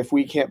if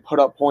we can't put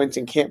up points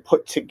and can't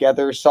put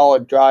together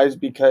solid drives,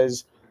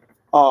 because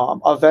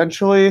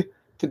eventually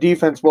the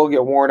defense will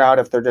get worn out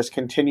if they're just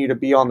continue to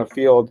be on the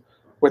field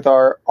with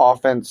our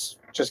offense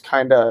just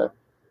kind of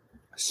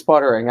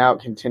sputtering out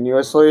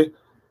continuously.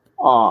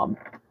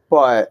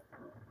 But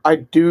I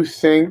do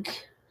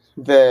think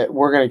that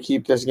we're going to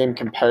keep this game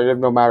competitive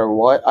no matter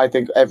what. I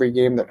think every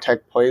game that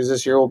Tech plays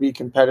this year will be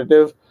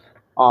competitive.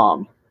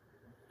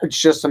 It's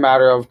just a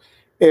matter of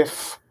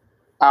if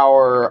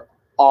our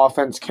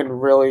offense can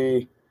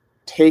really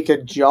take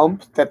a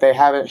jump that they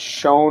haven't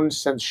shown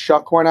since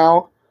Shuck went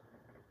out.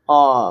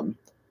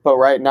 But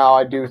right now,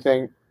 I do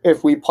think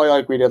if we play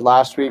like we did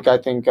last week, I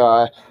think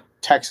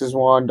Texas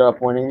will end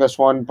up winning this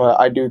one, but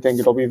I do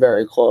think it'll be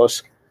very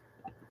close.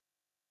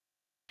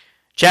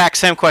 Jack,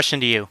 same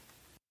question to you.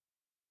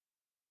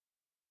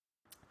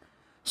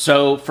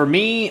 So for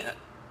me,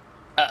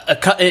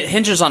 it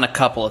hinges on a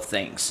couple of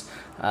things.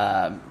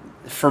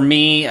 For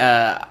me,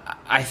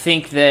 I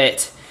think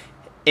that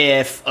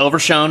if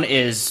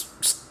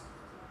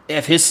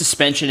his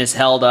suspension is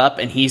held up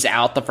and he's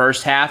out the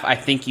first half, I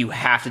think you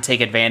have to take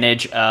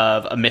advantage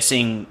of a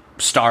missing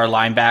star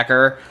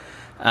linebacker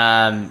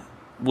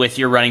with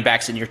your running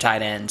backs and your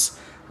tight ends.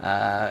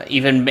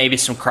 Even maybe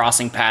some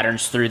crossing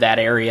patterns through that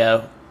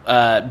area.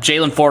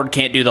 Jalen Ford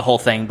can't do the whole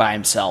thing by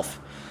himself.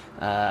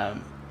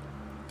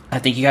 I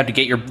think you have to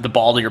get the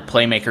ball to your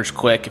playmakers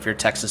quick if you're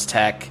Texas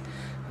Tech.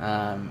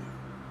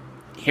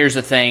 Here's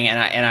the thing,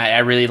 and I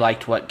really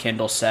liked what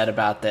Kendall said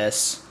about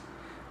this.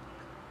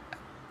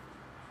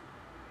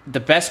 The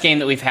best game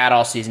that we've had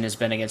all season has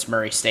been against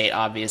Murray State,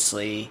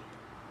 obviously.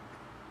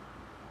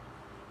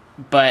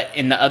 But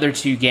in the other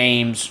two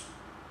games,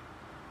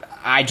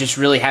 I just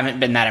really haven't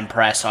been that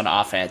impressed on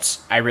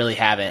offense. I really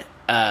haven't.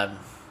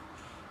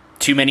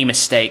 Too many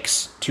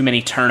mistakes, too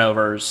many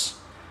turnovers.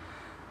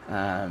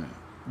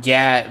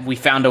 We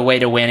found a way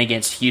to win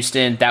against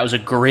Houston. That was a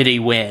gritty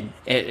win.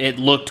 It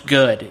looked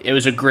good. It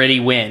was a gritty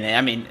win.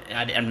 I mean,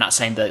 I'm not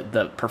saying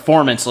the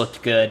performance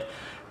looked good,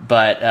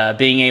 but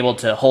being able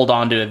to hold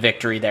on to a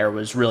victory there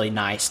was really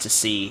nice to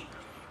see.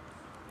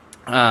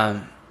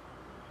 I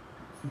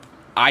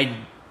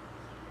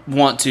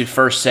want to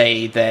first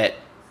say that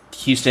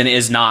Houston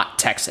is not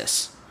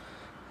Texas.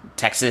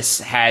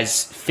 Texas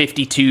has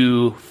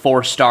 52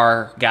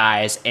 4-star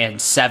guys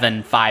and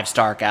 7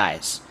 5-star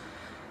guys.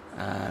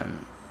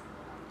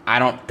 I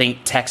don't think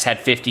Tex had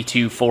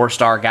 52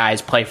 4-star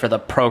guys play for the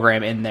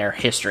program in their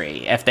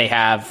history. If they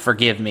have,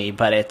 forgive me,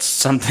 but it's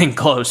something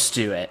close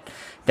to it.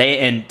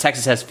 And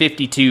Texas has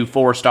 52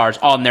 4-stars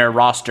on their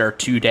roster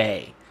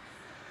today.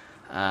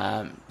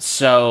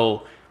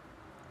 So,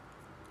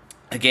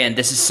 again,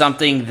 this is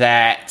something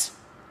that,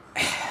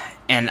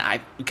 and I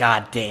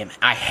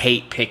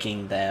hate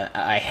picking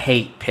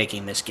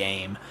this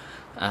game.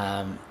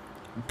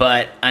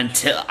 But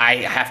until I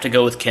have to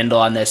go with Kendall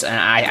on this, and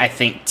I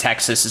think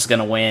Texas is going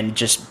to win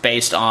just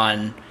based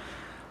on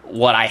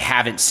what I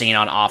haven't seen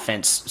on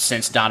offense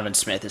since Donovan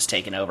Smith has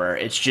taken over.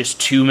 It's just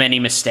too many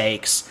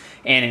mistakes.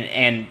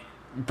 And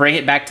bring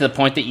it back to the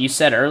point that you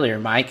said earlier,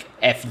 Mike.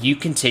 If you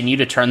continue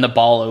to turn the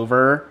ball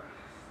over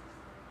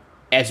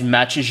as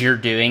much as you're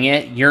doing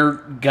it, you're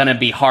going to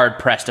be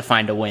hard-pressed to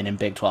find a win in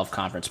Big 12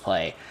 conference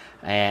play.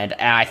 And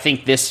I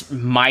think this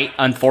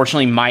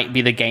unfortunately,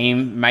 be the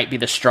game, might be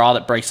the straw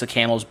that breaks the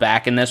camel's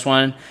back in this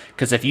one.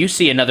 Because if you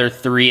see another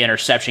 3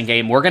 interception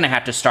game, we're going to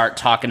have to start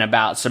talking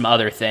about some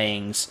other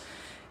things.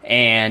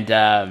 And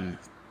we're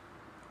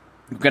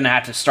going to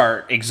have to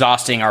start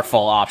exhausting our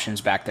full options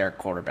back there at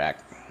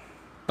quarterback.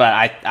 But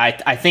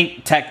I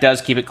think Tech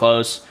does keep it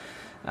close.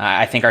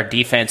 I think our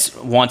defense,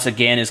 once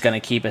again, is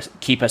going to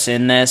keep us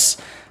in this.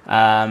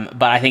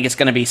 But I think it's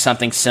going to be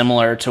something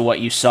similar to what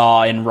you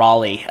saw in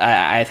Raleigh.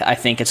 I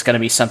think it's going to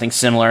be something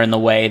similar in the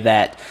way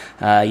that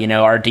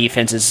our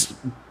defense is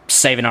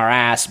saving our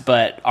ass,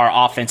 but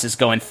our offense is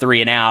going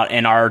 3 and out,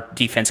 and our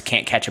defense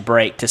can't catch a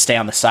break to stay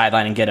on the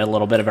sideline and get a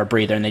little bit of a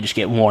breather, and they just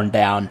get worn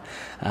down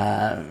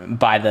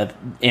by the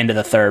end of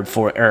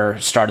the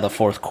start of the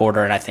fourth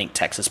quarter, and I think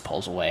Texas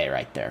pulls away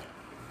right there.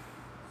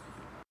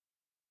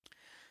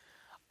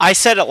 I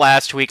said it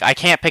last week. I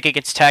can't pick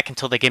against Tech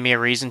until they give me a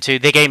reason to.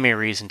 They gave me a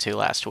reason to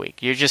last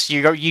week.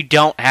 You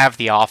don't have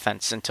the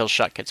offense until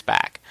Shutt gets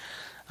back.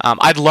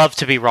 I'd love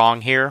to be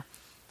wrong here.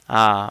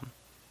 I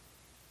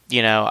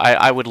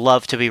would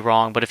love to be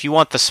wrong, but if you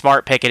want the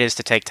smart pick, it is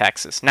to take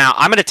Texas. Now,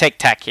 I'm going to take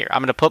Tech here.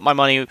 I'm going to put my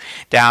money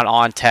down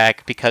on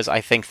Tech because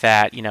I think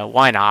that,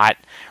 why not,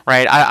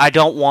 right? I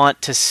don't want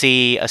to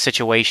see a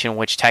situation in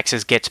which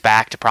Texas gets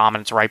back to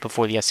prominence right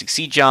before the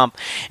SEC jump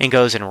and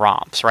goes and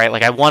romps, right?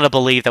 Like, I want to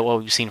believe that what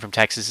we've seen from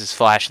Texas is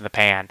flash in the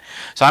pan.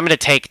 So I'm going to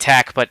take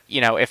Tech, but,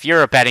 if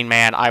you're a betting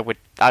man, I would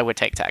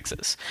take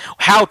Texas.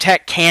 How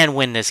Tech can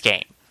win this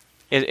game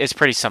is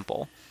pretty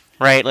simple,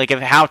 right? Like,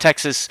 how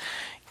Texas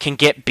can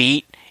get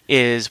beat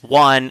is,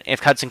 one,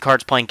 if Hudson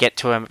Card's playing, get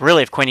to him.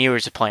 Really, if Quinn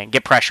Ewers is playing,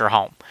 get pressure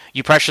home.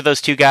 You pressure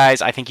those two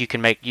guys, I think you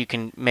can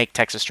make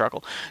Texas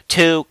struggle.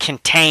 2,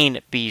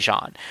 contain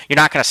Bijan. You're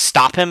not going to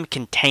stop him,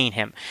 contain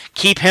him.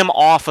 Keep him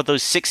off of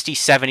those 60,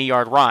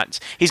 70-yard runs.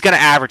 He's going to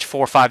average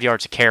 4 or 5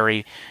 yards a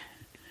carry.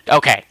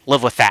 Okay,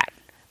 live with that.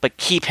 But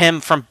keep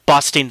him from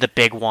busting the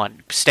big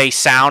one. Stay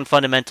sound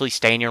fundamentally,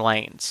 stay in your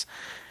lanes.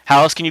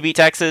 How else can you beat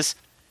Texas?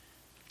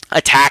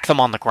 Attack them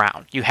on the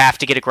ground. You have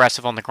to get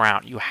aggressive on the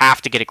ground. You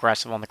have to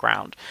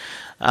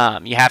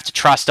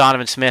trust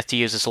Donovan Smith to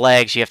use his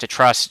legs. You have to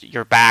trust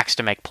your backs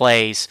to make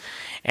plays.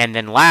 And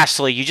then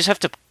lastly, you just have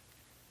to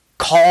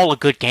call a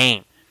good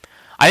game.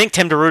 I think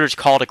Tim DeRuyter's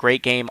called a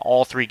great game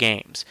all 3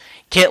 games.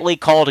 Kitley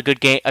called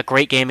a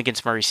great game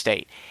against Murray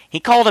State. He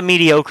called a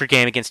mediocre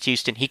game against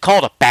Houston. He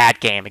called a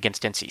bad game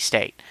against NC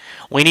State.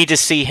 We need to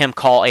see him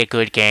call a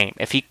good game.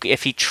 If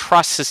he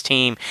trusts his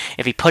team,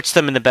 if he puts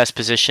them in the best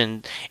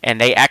position, and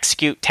they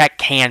execute, Tech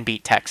can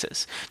beat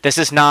Texas. This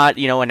is not,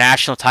 a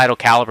national title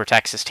caliber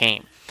Texas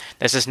team.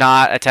 This is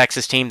not a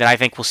Texas team that I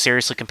think will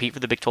seriously compete for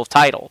the Big 12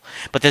 title.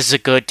 But this is a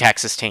good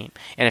Texas team.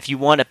 And if you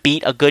want to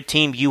beat a good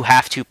team, you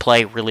have to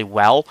play really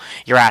well.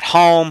 You're at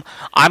home.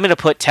 I'm going to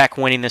put Tech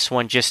winning this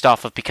one just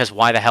off of because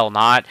why the hell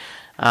not?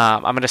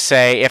 I'm going to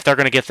say if they're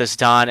going to get this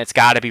done, it's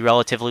got to be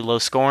relatively low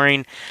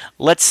scoring.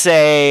 Let's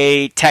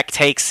say Tech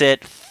takes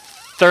it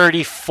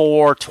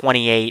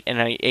 34-28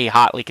 in a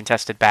hotly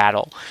contested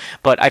battle.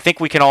 But I think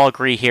we can all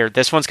agree here,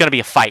 this one's going to be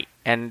a fight.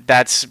 And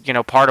that's,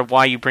 part of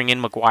why you bring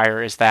in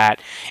McGuire is that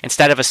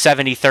instead of a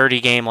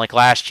 70-30 game like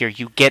last year,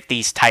 you get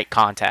these tight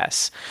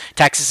contests.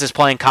 Texas is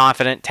playing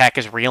confident. Tech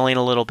is reeling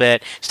a little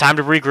bit. It's time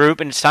to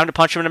regroup, and it's time to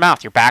punch them in the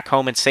mouth. You're back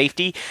home in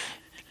safety.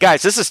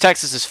 Guys, this is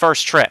Texas's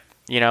first trip.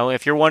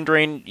 If you're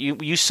wondering,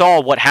 you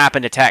saw what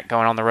happened to Tech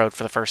going on the road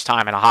for the first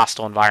time in a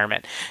hostile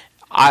environment.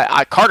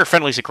 Carter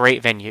Friendly's a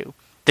great venue.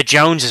 The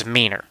Jones is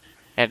meaner.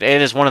 It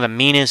is one of the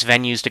meanest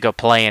venues to go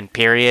play in,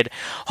 period.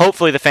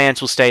 Hopefully the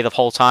fans will stay the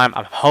whole time.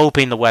 I'm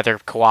hoping the weather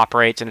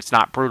cooperates and it's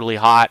not brutally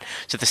hot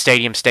so the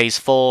stadium stays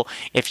full.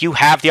 If you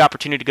have the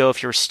opportunity to go,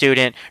 if you're a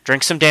student,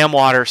 drink some damn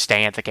water,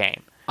 stay at the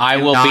game. I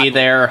will be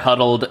there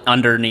huddled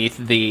underneath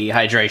the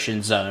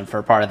hydration zone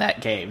for part of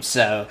that game.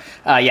 So,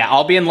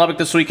 I'll be in Lubbock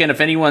this weekend.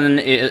 If anyone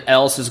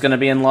else is going to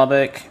be in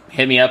Lubbock,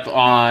 hit me up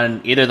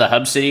on either the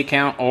Hub City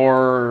account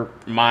or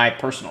my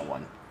personal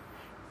one.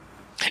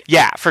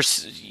 Yeah,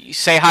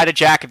 say hi to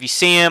Jack if you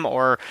see him,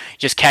 or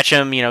just catch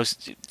him.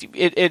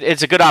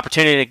 It's a good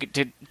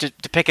opportunity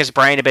to pick his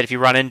brain a bit if you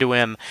run into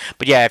him.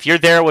 But yeah, if you're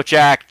there with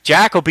Jack,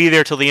 Jack will be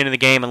there till the end of the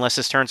game unless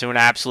this turns into an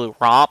absolute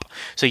romp.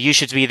 So you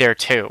should be there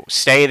too.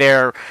 Stay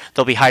there.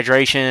 There'll be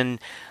hydration.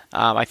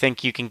 I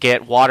think you can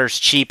get waters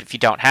cheap if you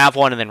don't have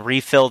one, and then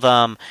refill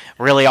them.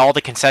 Really, all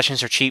the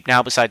concessions are cheap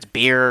now besides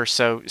beer.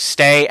 So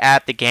stay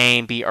at the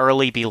game. Be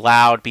early. Be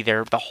loud. Be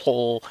there the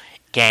whole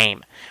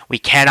game. We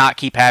cannot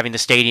keep having the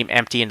stadium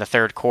empty in the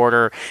third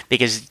quarter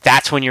because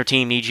that's when your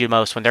team needs you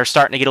most. When they're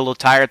starting to get a little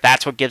tired,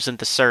 that's what gives them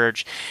the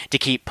surge to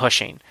keep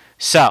pushing.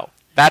 So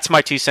that's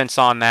my 2 cents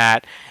on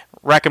that.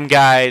 Wreck 'em,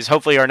 guys.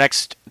 Hopefully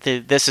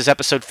this is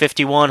episode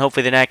 51.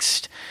 Hopefully the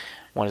next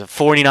one of the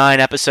 49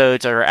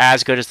 episodes are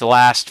as good as the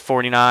last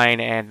 49,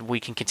 and we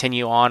can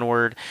continue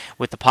onward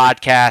with the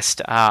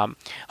podcast.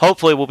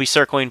 Hopefully we'll be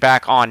circling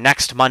back on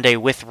next Monday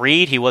with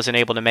Reed. He wasn't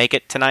able to make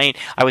it tonight.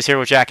 I was here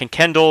with Jack and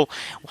Kendall.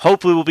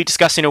 Hopefully we'll be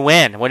discussing a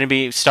win. When did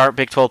we start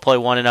Big 12 play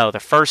 1-0? The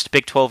first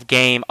Big 12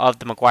 game of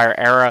the McGuire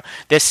era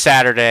this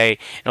Saturday.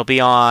 It'll be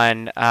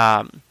on...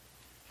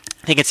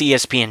 I think it's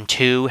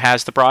ESPN2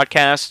 has the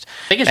broadcast.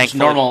 I think it's just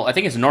normal. I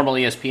think it's normal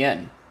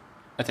ESPN.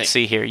 Let's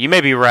see here. You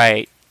may be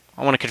right.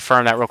 I want to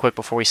confirm that real quick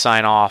before we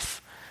sign off,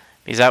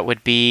 because that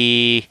would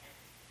be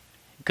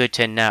good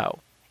to know.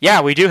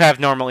 Yeah, we do have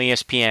normal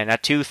ESPN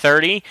at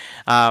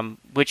 2:30,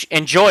 which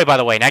enjoy, by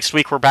the way. Next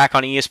week we're back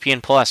on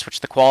ESPN Plus,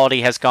 which the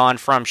quality has gone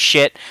from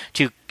shit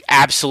to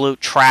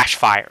absolute trash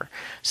fire.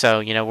 So,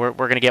 we're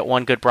going to get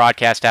one good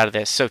broadcast out of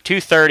this. So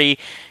 2:30.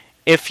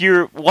 If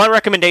you're one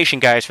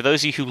recommendation, guys, for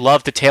those of you who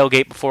love to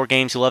tailgate before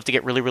games, who love to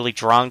get really, really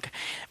drunk,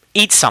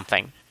 eat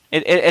something.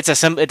 It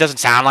doesn't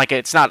sound like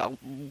it's not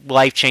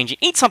life-changing.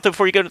 Eat something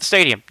before you go to the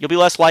stadium. You'll be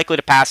less likely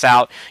to pass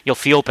out. You'll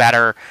feel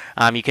better.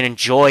 You can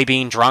enjoy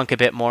being drunk a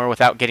bit more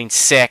without getting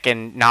sick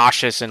and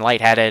nauseous and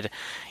lightheaded.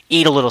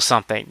 Eat a little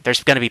something.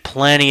 There's going to be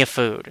plenty of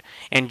food.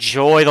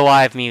 Enjoy the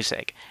live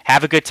music.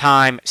 Have a good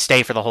time.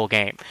 Stay for the whole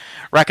game.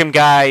 Wreck 'em,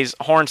 guys.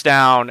 Horns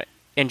down.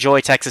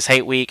 Enjoy Texas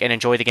Hate Week and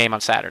enjoy the game on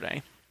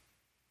Saturday.